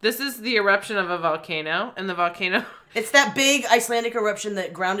 This is the eruption of a volcano, and the volcano... It's that big Icelandic eruption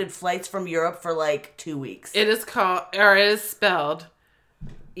that grounded flights from Europe for like 2 weeks. It is spelled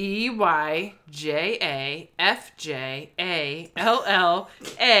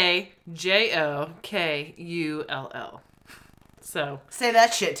EYJAFJALLAJOKULL. So. Say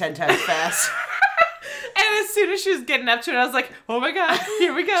that shit 10 times fast. And as soon as she was getting up to it, I was like, oh my God,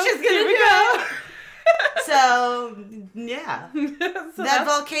 here we go. She's gonna here we do go. it. So, yeah. So That that's-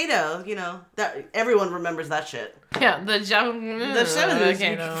 volcano, you know, that everyone remembers that shit. Yeah, the The seven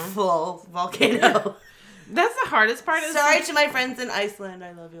volcano. full volcano. That's the hardest part. Is Sorry to my friends in Iceland.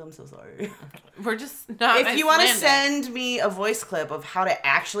 I love you. I'm so sorry. we're just not. If you want to Icelandic. send me a voice clip of how to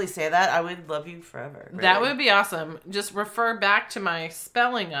actually say that, I would love you forever. That really. would be awesome. Just refer back to my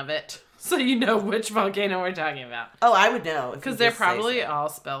spelling of it so you know which volcano we're talking about. Oh, I would know. Because they're probably all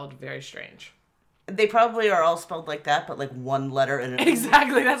spelled very strange. They probably are all spelled like that, but like one letter and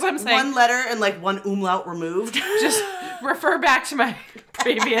Exactly, that's what I'm saying. one letter and like one umlaut removed. Just refer back to my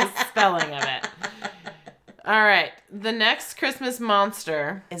previous spelling of it. All right, the next Christmas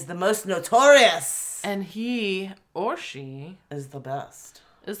monster, is the most notorious. and he or she Is the best.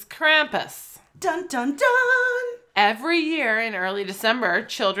 is Krampus. Dun dun dun. Every year in early December,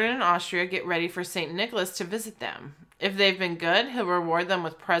 children in Austria get ready for St. Nicholas to visit them. If they've been good, he'll reward them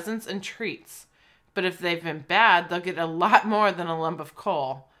with presents and treats. But if they've been bad, they'll get a lot more than a lump of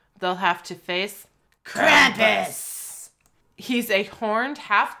coal. They'll have to face Krampus. He's a horned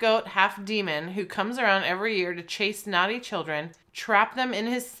half-goat, half-demon who comes around every year to chase naughty children, trap them in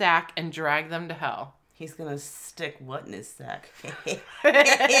his sack, and drag them to hell. He's gonna stick what in his sack?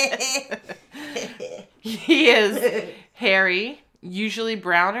 He is hairy, usually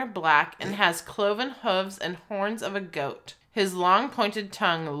brown or black, and has cloven hooves and horns of a goat. His long pointed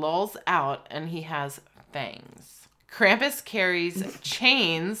tongue lolls out, and he has fangs. Krampus carries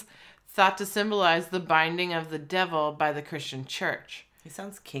chains thought to symbolize the binding of the devil by the Christian church. He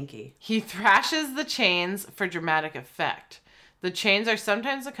sounds kinky. He thrashes the chains for dramatic effect. The chains are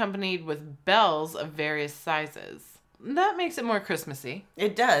sometimes accompanied with bells of various sizes. That makes it more Christmassy.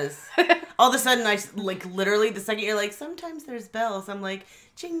 It does. All of a sudden, I like literally the second you're like, sometimes there's bells. I'm like,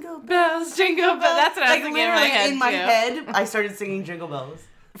 jingle bells. Bells, jingle bells. That's what I was Like thinking literally in my head, too. I started singing jingle bells.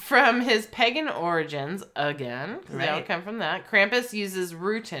 From his pagan origins, again, 'cause they all Right. come from that, Krampus uses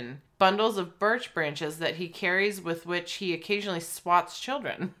rootin, bundles of birch branches that he carries with which he occasionally swats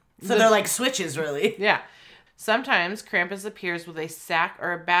children. So they're like switches, really. Yeah. Sometimes Krampus appears with a sack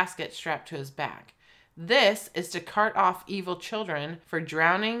or a basket strapped to his back. This is to cart off evil children for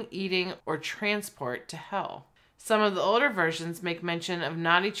drowning, eating, or transport to hell. Some of the older versions make mention of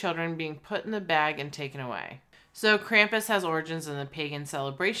naughty children being put in the bag and taken away. So Krampus has origins in the pagan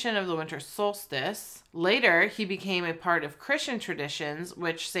celebration of the winter solstice. Later, he became a part of Christian traditions,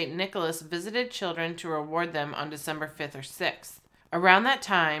 which St. Nicholas visited children to reward them on December 5th or 6th. Around that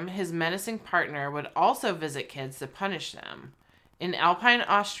time, his menacing partner would also visit kids to punish them. In Alpine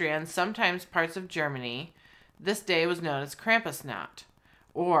Austria and sometimes parts of Germany, this day was known as Krampusnacht,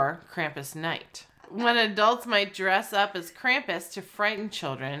 or Krampus Night, when adults might dress up as Krampus to frighten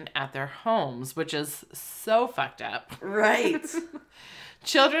children at their homes, which is so fucked up. Right.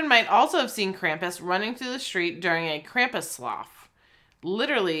 Children might also have seen Krampus running through the street during a Krampuslauf,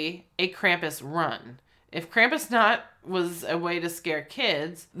 literally a Krampus run. If Krampusnacht was a way to scare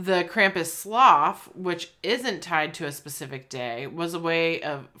kids, the Krampuslauf, which isn't tied to a specific day, was a way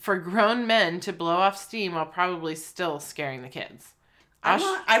for grown men to blow off steam while probably still scaring the kids.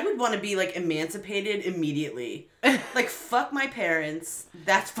 I would want to be like emancipated immediately. Like, fuck my parents.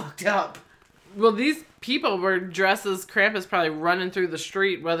 That's fucked up. Well, these people were dressed as Krampus, probably running through the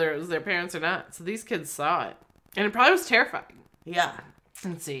street, whether it was their parents or not. So these kids saw it. And it probably was terrifying. Yeah.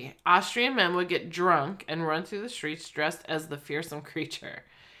 Let's see. Austrian men would get drunk and run through the streets dressed as the fearsome creature.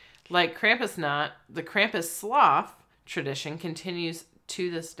 Like Krampusnacht, the Krampuslauf tradition continues to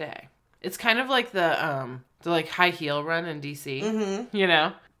this day. It's kind of like the like high heel run in DC. Mm-hmm. You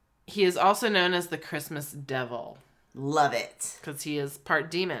know? He is also known as the Christmas Devil Love it. because he is part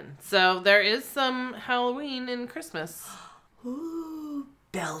demon. So there is some Halloween in Christmas. Ooh,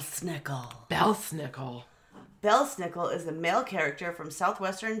 Belsnickel. Belsnickel. Belsnickel is a male character from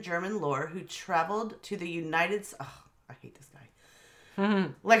southwestern German lore who traveled to the United States. Oh, I hate this guy.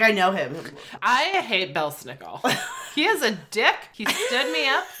 Like, I know him. I hate Belsnickel. He is a dick. He stood me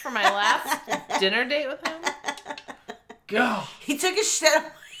up for my last dinner date with him. Go. He took a shit on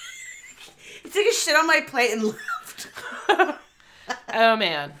he took a shit on my plate and left. Oh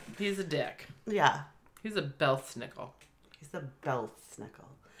man, he's a dick. Yeah. He's a Belsnickel. He's the Belsnickel.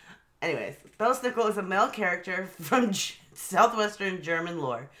 Anyways, Belsnickel is a male character from southwestern German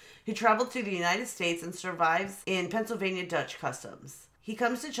lore who traveled to the United States and survives in Pennsylvania Dutch customs. He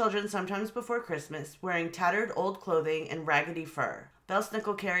comes to children sometimes before Christmas, wearing tattered old clothing and raggedy fur.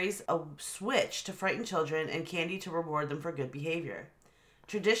 Belsnickel carries a switch to frighten children and candy to reward them for good behavior.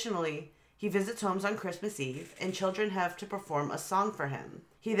 Traditionally, he visits homes on Christmas Eve, and children have to perform a song for him.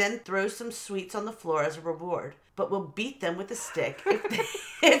 He then throws some sweets on the floor as a reward, but will beat them with a stick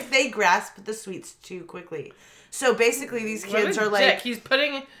if they grasp the sweets too quickly. So basically, these kids are like... He's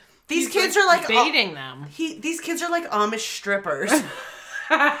putting... These kids are like... baiting them. These kids are like Amish strippers.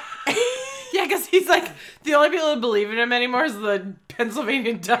 Yeah, because he's like... The only people who believe in him anymore is the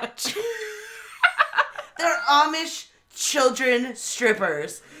Pennsylvania Dutch. They're Amish children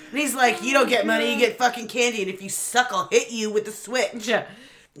strippers. And he's like, you don't get money, you get fucking candy, and if you suck, I'll hit you with the switch. Yeah.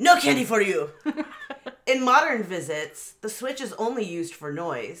 No candy for you. In modern visits, the switch is only used for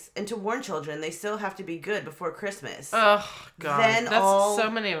noise, and to warn children they still have to be good before Christmas. Oh, God. Then so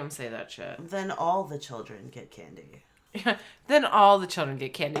many of them say that shit. Then all the children get candy. Then all the children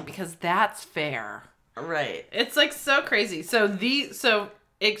get candy because that's fair. Right. It's like so crazy. So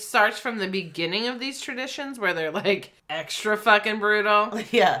it starts from the beginning of these traditions where they're like extra fucking brutal.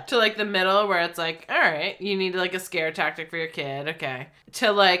 Yeah. To like the middle where it's like, all right, you need like a scare tactic for your kid. Okay.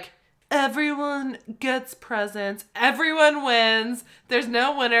 To like, everyone gets presents. Everyone wins. There's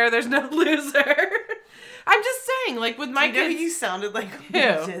no winner. There's no loser. I'm just saying, like with my Do you know kids. who you sounded like Who?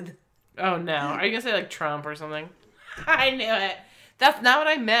 when you did? Oh no. Are you going to say like Trump or something? I knew it. That's not what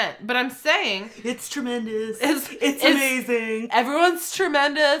I meant. But I'm saying. It's tremendous. It's amazing. Everyone's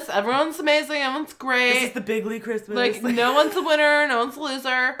tremendous. Everyone's amazing. Everyone's great. This is the big league Christmas. Like, no one's a winner. No one's a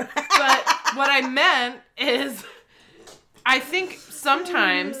loser. But what I meant is, I think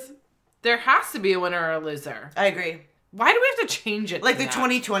sometimes there has to be a winner or a loser. I agree. Why do we have to change it? Like to the that?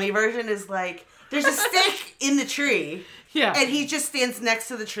 2020 version is like, there's a stick in the tree. Yeah. And he just stands next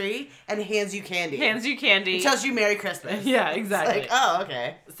to the tree and hands you candy. Hands you candy. He tells you Merry Christmas. Yeah, exactly. It's like, oh,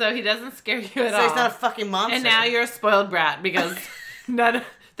 okay. So he doesn't scare you at So all. he's not a fucking monster. And now you're a spoiled brat because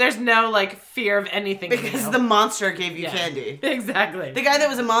there's no like fear of anything. Because in the you. monster gave you Yeah. candy. Exactly. The guy that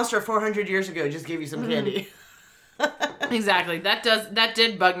was a monster 400 years ago just gave you some candy. Exactly. That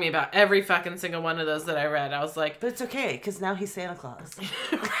did bug me about every fucking single one of those that I read. I was like, But it's okay, because now he's Santa Claus.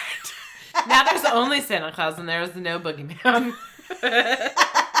 right. Now there's only Santa Claus and there's no boogeyman.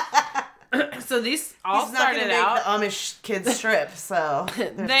 So these all He's not started gonna make out. the Amish kids strip, so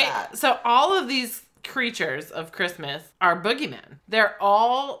there's that. So all of these creatures of Christmas are boogeymen. They're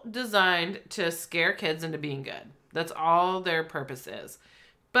all designed to scare kids into being good. That's all their purpose is.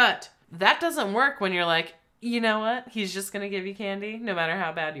 But that doesn't work when you're like, you know what? He's just going to give you candy no matter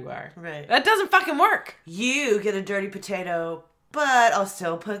how bad you are. Right. That doesn't fucking work. You get a dirty potato, but I'll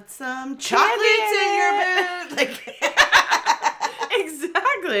still put some chocolates in your boot. Like,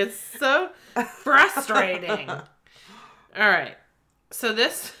 Exactly. It's so frustrating. All right. So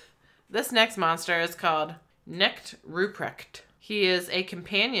this next monster is called Knecht Ruprecht. He is a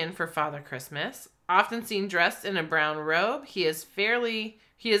companion for Father Christmas, often seen dressed in a brown robe. He is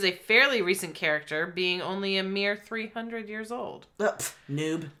a fairly recent character, being only a mere 300 years old.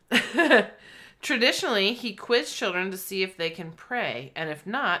 noob. Traditionally, he quizzed children to see if they can pray, and if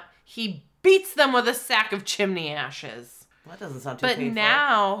not, he beats them with a sack of chimney ashes. That doesn't sound too But painful.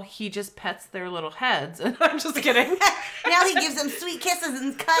 now he just pets their little heads. And I'm just kidding. Now he gives them sweet kisses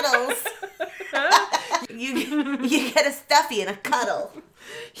and cuddles. you get a stuffy and a cuddle.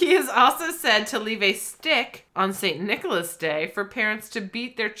 He is also said to leave a stick on St. Nicholas Day for parents to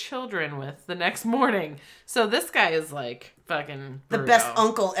beat their children with the next morning. So this guy is like fucking The brutal. best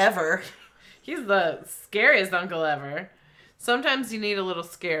uncle ever. He's the scariest uncle ever. Sometimes you need a little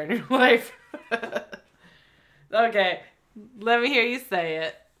scare in your life. Okay, let me hear you say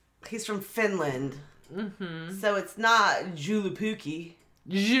it. He's from Finland. Mm-hmm. So it's not Julepuki.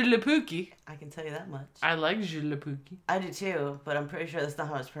 Julepuki. I can tell you that much. I like Julepuki. I do too, but I'm pretty sure that's not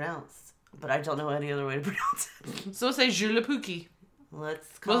how it's pronounced. But I don't know any other way to pronounce it. So say Julepuki.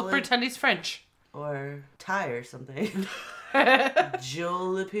 Let's call We'll it... pretend he's French. Or Thai or something.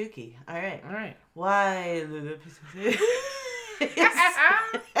 Julepuki. All right. All right. Why?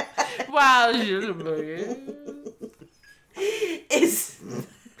 Wow, Julepuki.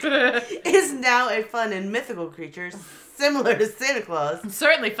 is now a fun and mythical creature similar to Santa Claus. It's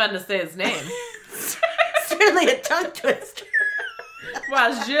certainly fun to say his name. Certainly a tongue twister.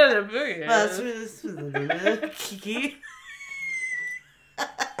 Wow, Julepuki. Kiki.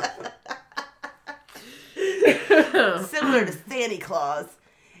 Similar to Santa Claus.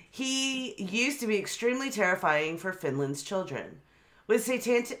 He used to be extremely terrifying for Finland's children. With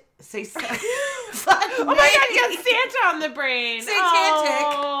satanic... Oh my god, you got Santa on the brain. Satantic.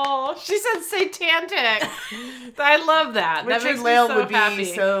 Oh, she said satantic. I love that. That Richard makes Lale me so would be happy.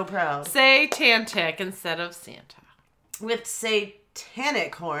 so proud. Satantic instead of Santa. With satanic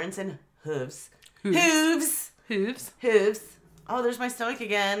satanic horns and hooves. Hooves. Hooves. Oh, there's my stomach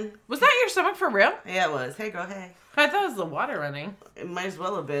again. Was that your stomach for real? Yeah, it was. Hey, girl, hey. I thought it was the water running It might as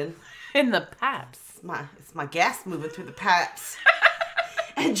well have been. in the pipes. It's my gas moving through the pipes.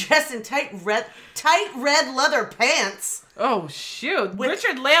 And dressed in tight red leather pants. Oh shoot!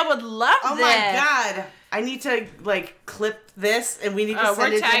 Richard Lale would love Oh this. my god! I need to clip this, and we need to send we're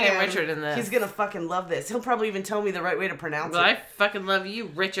it to tagging him. Richard in this. He's gonna fucking love this. He'll probably even tell me the right way to pronounce Well, it. I fucking love you,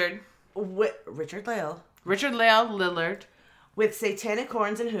 Richard. Richard Lale. Richard Lale Lillard. With satanic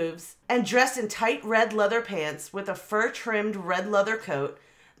horns and hooves, and dressed in tight red leather pants with a fur-trimmed red leather coat,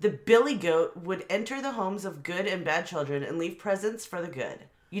 the Billy Goat would enter the homes of good and bad children and leave presents for the good.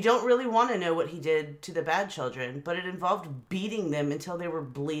 You don't really want to know what he did to the bad children, but it involved beating them until they were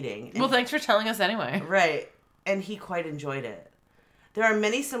bleeding. Well, thanks for telling us anyway. Right, and he quite enjoyed it. There are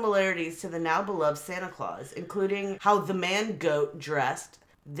many similarities to the now beloved Santa Claus, including how the man goat dressed,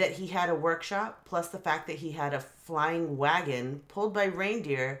 that he had a workshop, plus the fact that he had a flying wagon pulled by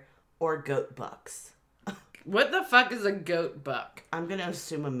reindeer or goat bucks. What the fuck is a goat buck? I'm going to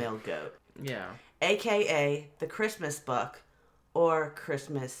assume a male goat. Yeah. AKA the Christmas buck or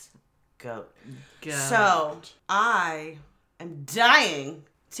Christmas goat. Goat. So, I am dying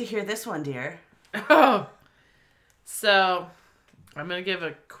to hear this one, dear. Oh. So, I'm going to give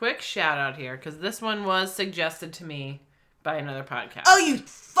a quick shout out here because this one was suggested to me by another podcast. Oh, you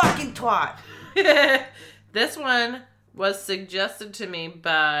fucking twat. This one was suggested to me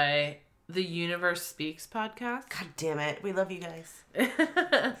by the Universe Speaks podcast. God damn it. We love you guys.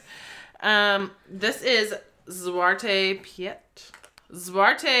 This is Zwarte Piet.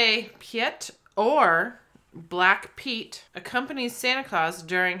 Zwarte Piet, or Black Pete, accompanies Santa Claus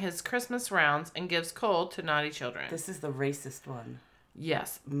during his Christmas rounds and gives coal to naughty children. This is the racist one.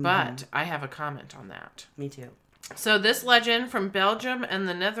 Yes, but I have a comment on that. Me too. So this legend from Belgium and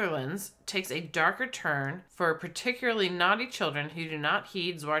the Netherlands takes a darker turn for particularly naughty children who do not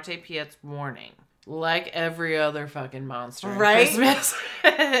heed Zwarte Piet's warning. Like every other fucking monster at Right? Christmas.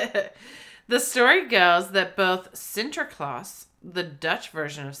 The story goes that both Sinterklaas, the Dutch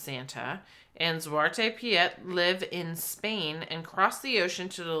version of Santa, and Zwarte Piet live in Spain and cross the ocean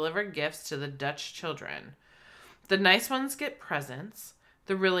to deliver gifts to the Dutch children. The nice ones get presents.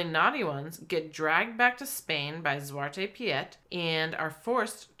 The really naughty ones get dragged back to Spain by Zwarte Piet and are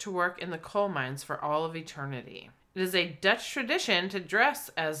forced to work in the coal mines for all of eternity. It is a Dutch tradition to dress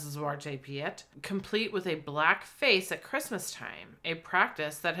as Zwarte Piet, complete with a black face at Christmas time, a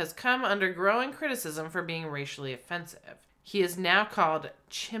practice that has come under growing criticism for being racially offensive. He is now called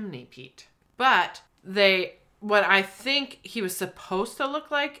Chimney Pete. But what I think he was supposed to look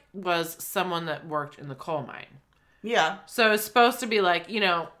like was someone that worked in the coal mine. Yeah. So it's supposed to be like,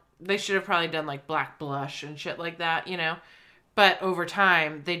 they should have probably done like black blush and shit like that, But over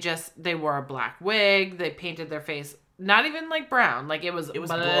time, they wore a black wig. They painted their face, not even like brown. Like it was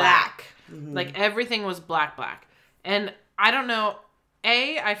black. Mm-hmm. Like everything was black. And I don't know.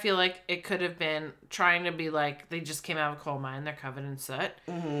 I feel like it could have been trying to be like, they just came out of a coal mine. They're covered in soot.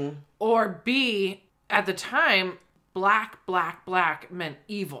 Mm-hmm. Or B, at the time, black meant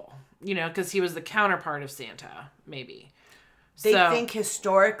evil. Because he was the counterpart of Santa, maybe. They think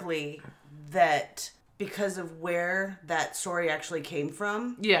historically that because of where that story actually came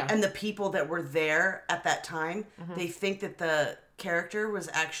from, Yeah. and the people that were there at that time, they think that the character was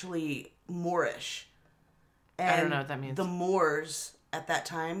actually Moorish. And I don't know what that means. The Moors at that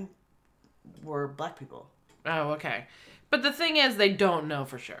time were black people. Oh, okay. But the thing is, they don't know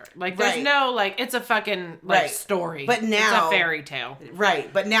for sure. Like, there's Right. no, like, it's a fucking, Right. story. But now- it's a fairy tale.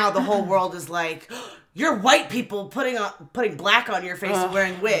 Right, but now the whole world is like, you're white people putting black on your face and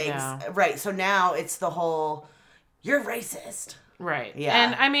wearing wigs. yeah. Right, so now it's the whole, you're racist. Right. Yeah.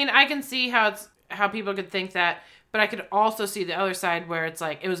 And, I mean, I can see how people could think that, but I could also see the other side where it's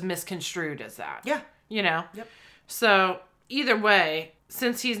like, it was misconstrued as that. Yeah. Yep. So, either way,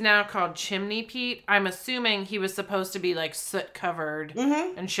 since he's now called Chimney Pete, I'm assuming he was supposed to be, like, soot-covered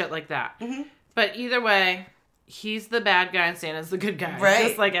and shit like that. Mm-hmm. But either way, he's the bad guy and Santa's the good guy. Right.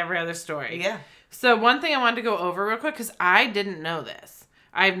 Just like every other story. Yeah. So, one thing I wanted to go over real quick, because I didn't know this.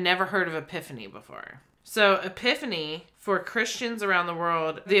 I've never heard of Epiphany before. So, Epiphany, for Christians around the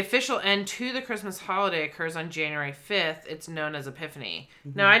world, the official end to the Christmas holiday occurs on January 5th. It's known as Epiphany.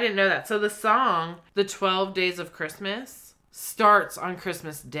 Now, I didn't know that. So, the song, The 12 Days of Christmas, starts on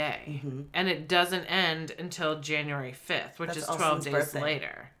Christmas Day, and it doesn't end until January 5th, which That's is 12 Austin's days birthday.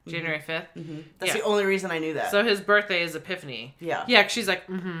 later. January 5th? That's Yeah. the only reason I knew that. So his birthday is Epiphany. Yeah. Yeah, 'cause she's like,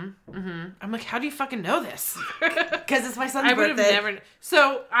 I'm like, how do you fucking know this? Because it's my son's I would have birthday. never.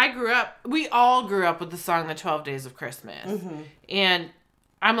 So we all grew up with the song The 12 Days of Christmas. And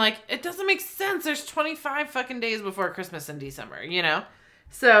I'm like, it doesn't make sense. There's 25 fucking days before Christmas in December, you know?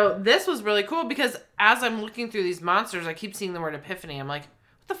 So this was really cool because as I'm looking through these monsters, I keep seeing the word Epiphany. I'm like,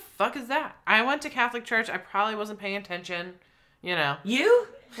 what the fuck is that? I went to Catholic church. I probably wasn't paying attention, you know? You?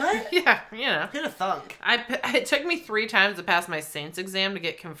 What? Yeah, you know. Who'd have thunk? It took me 3 times to pass my Saints exam to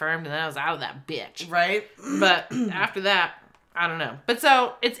get confirmed, and then I was out of that bitch. Right? But after that, I don't know. But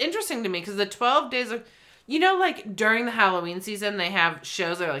so it's interesting to me because the 12 days of, you know, like during the Halloween season, they have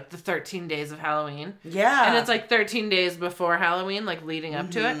shows that are like the 13 days of Halloween. Yeah. And it's like 13 days before Halloween, like leading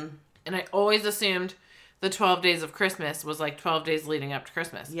up to it. And I always assumed the 12 days of Christmas was like 12 days leading up to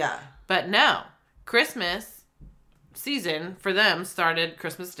Christmas. Yeah. But no, Christmas season for them started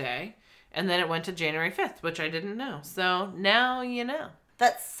Christmas Day, and then it went to January 5th, which I didn't know. So now you know.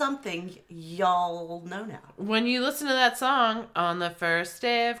 That's something y'all know now. When you listen to that song, on the first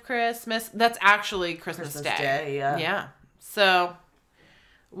day of Christmas, that's actually Christmas Day. Yeah. Yeah. So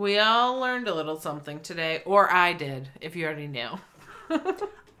we all learned a little something today, or I did, if you already knew.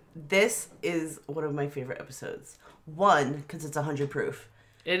 This is one of my favorite episodes. 1, because it's 100 proof.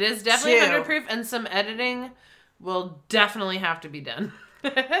 It is definitely 2. 100 proof, and some editing will definitely have to be done.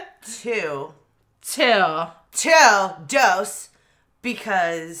 2. 2. Dose,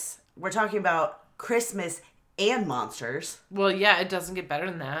 because we're talking about Christmas and monsters. Well, yeah, it doesn't get better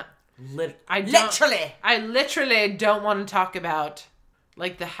than that. I don't- Literally. I literally don't want to talk about,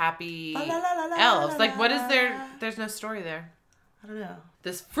 like, the happy elves. Like, what is there? There's no story there. I don't know.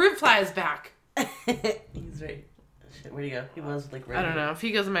 This fruit fly is back. He's right. Shit, where'd he go? He was like right I don't here. know. If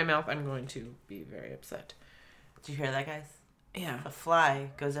he goes in my mouth, I'm going to be very upset. Did you hear that, guys? Yeah. A fly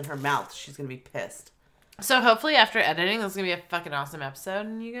goes in her mouth. She's gonna be pissed. So hopefully after editing, this is going to be a fucking awesome episode,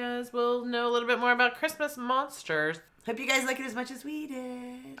 and you guys will know a little bit more about Christmas monsters. Hope you guys like it as much as we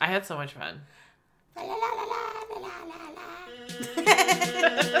did. I had so much fun. La, la, la, la, la, la, la,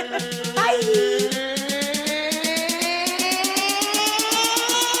 la.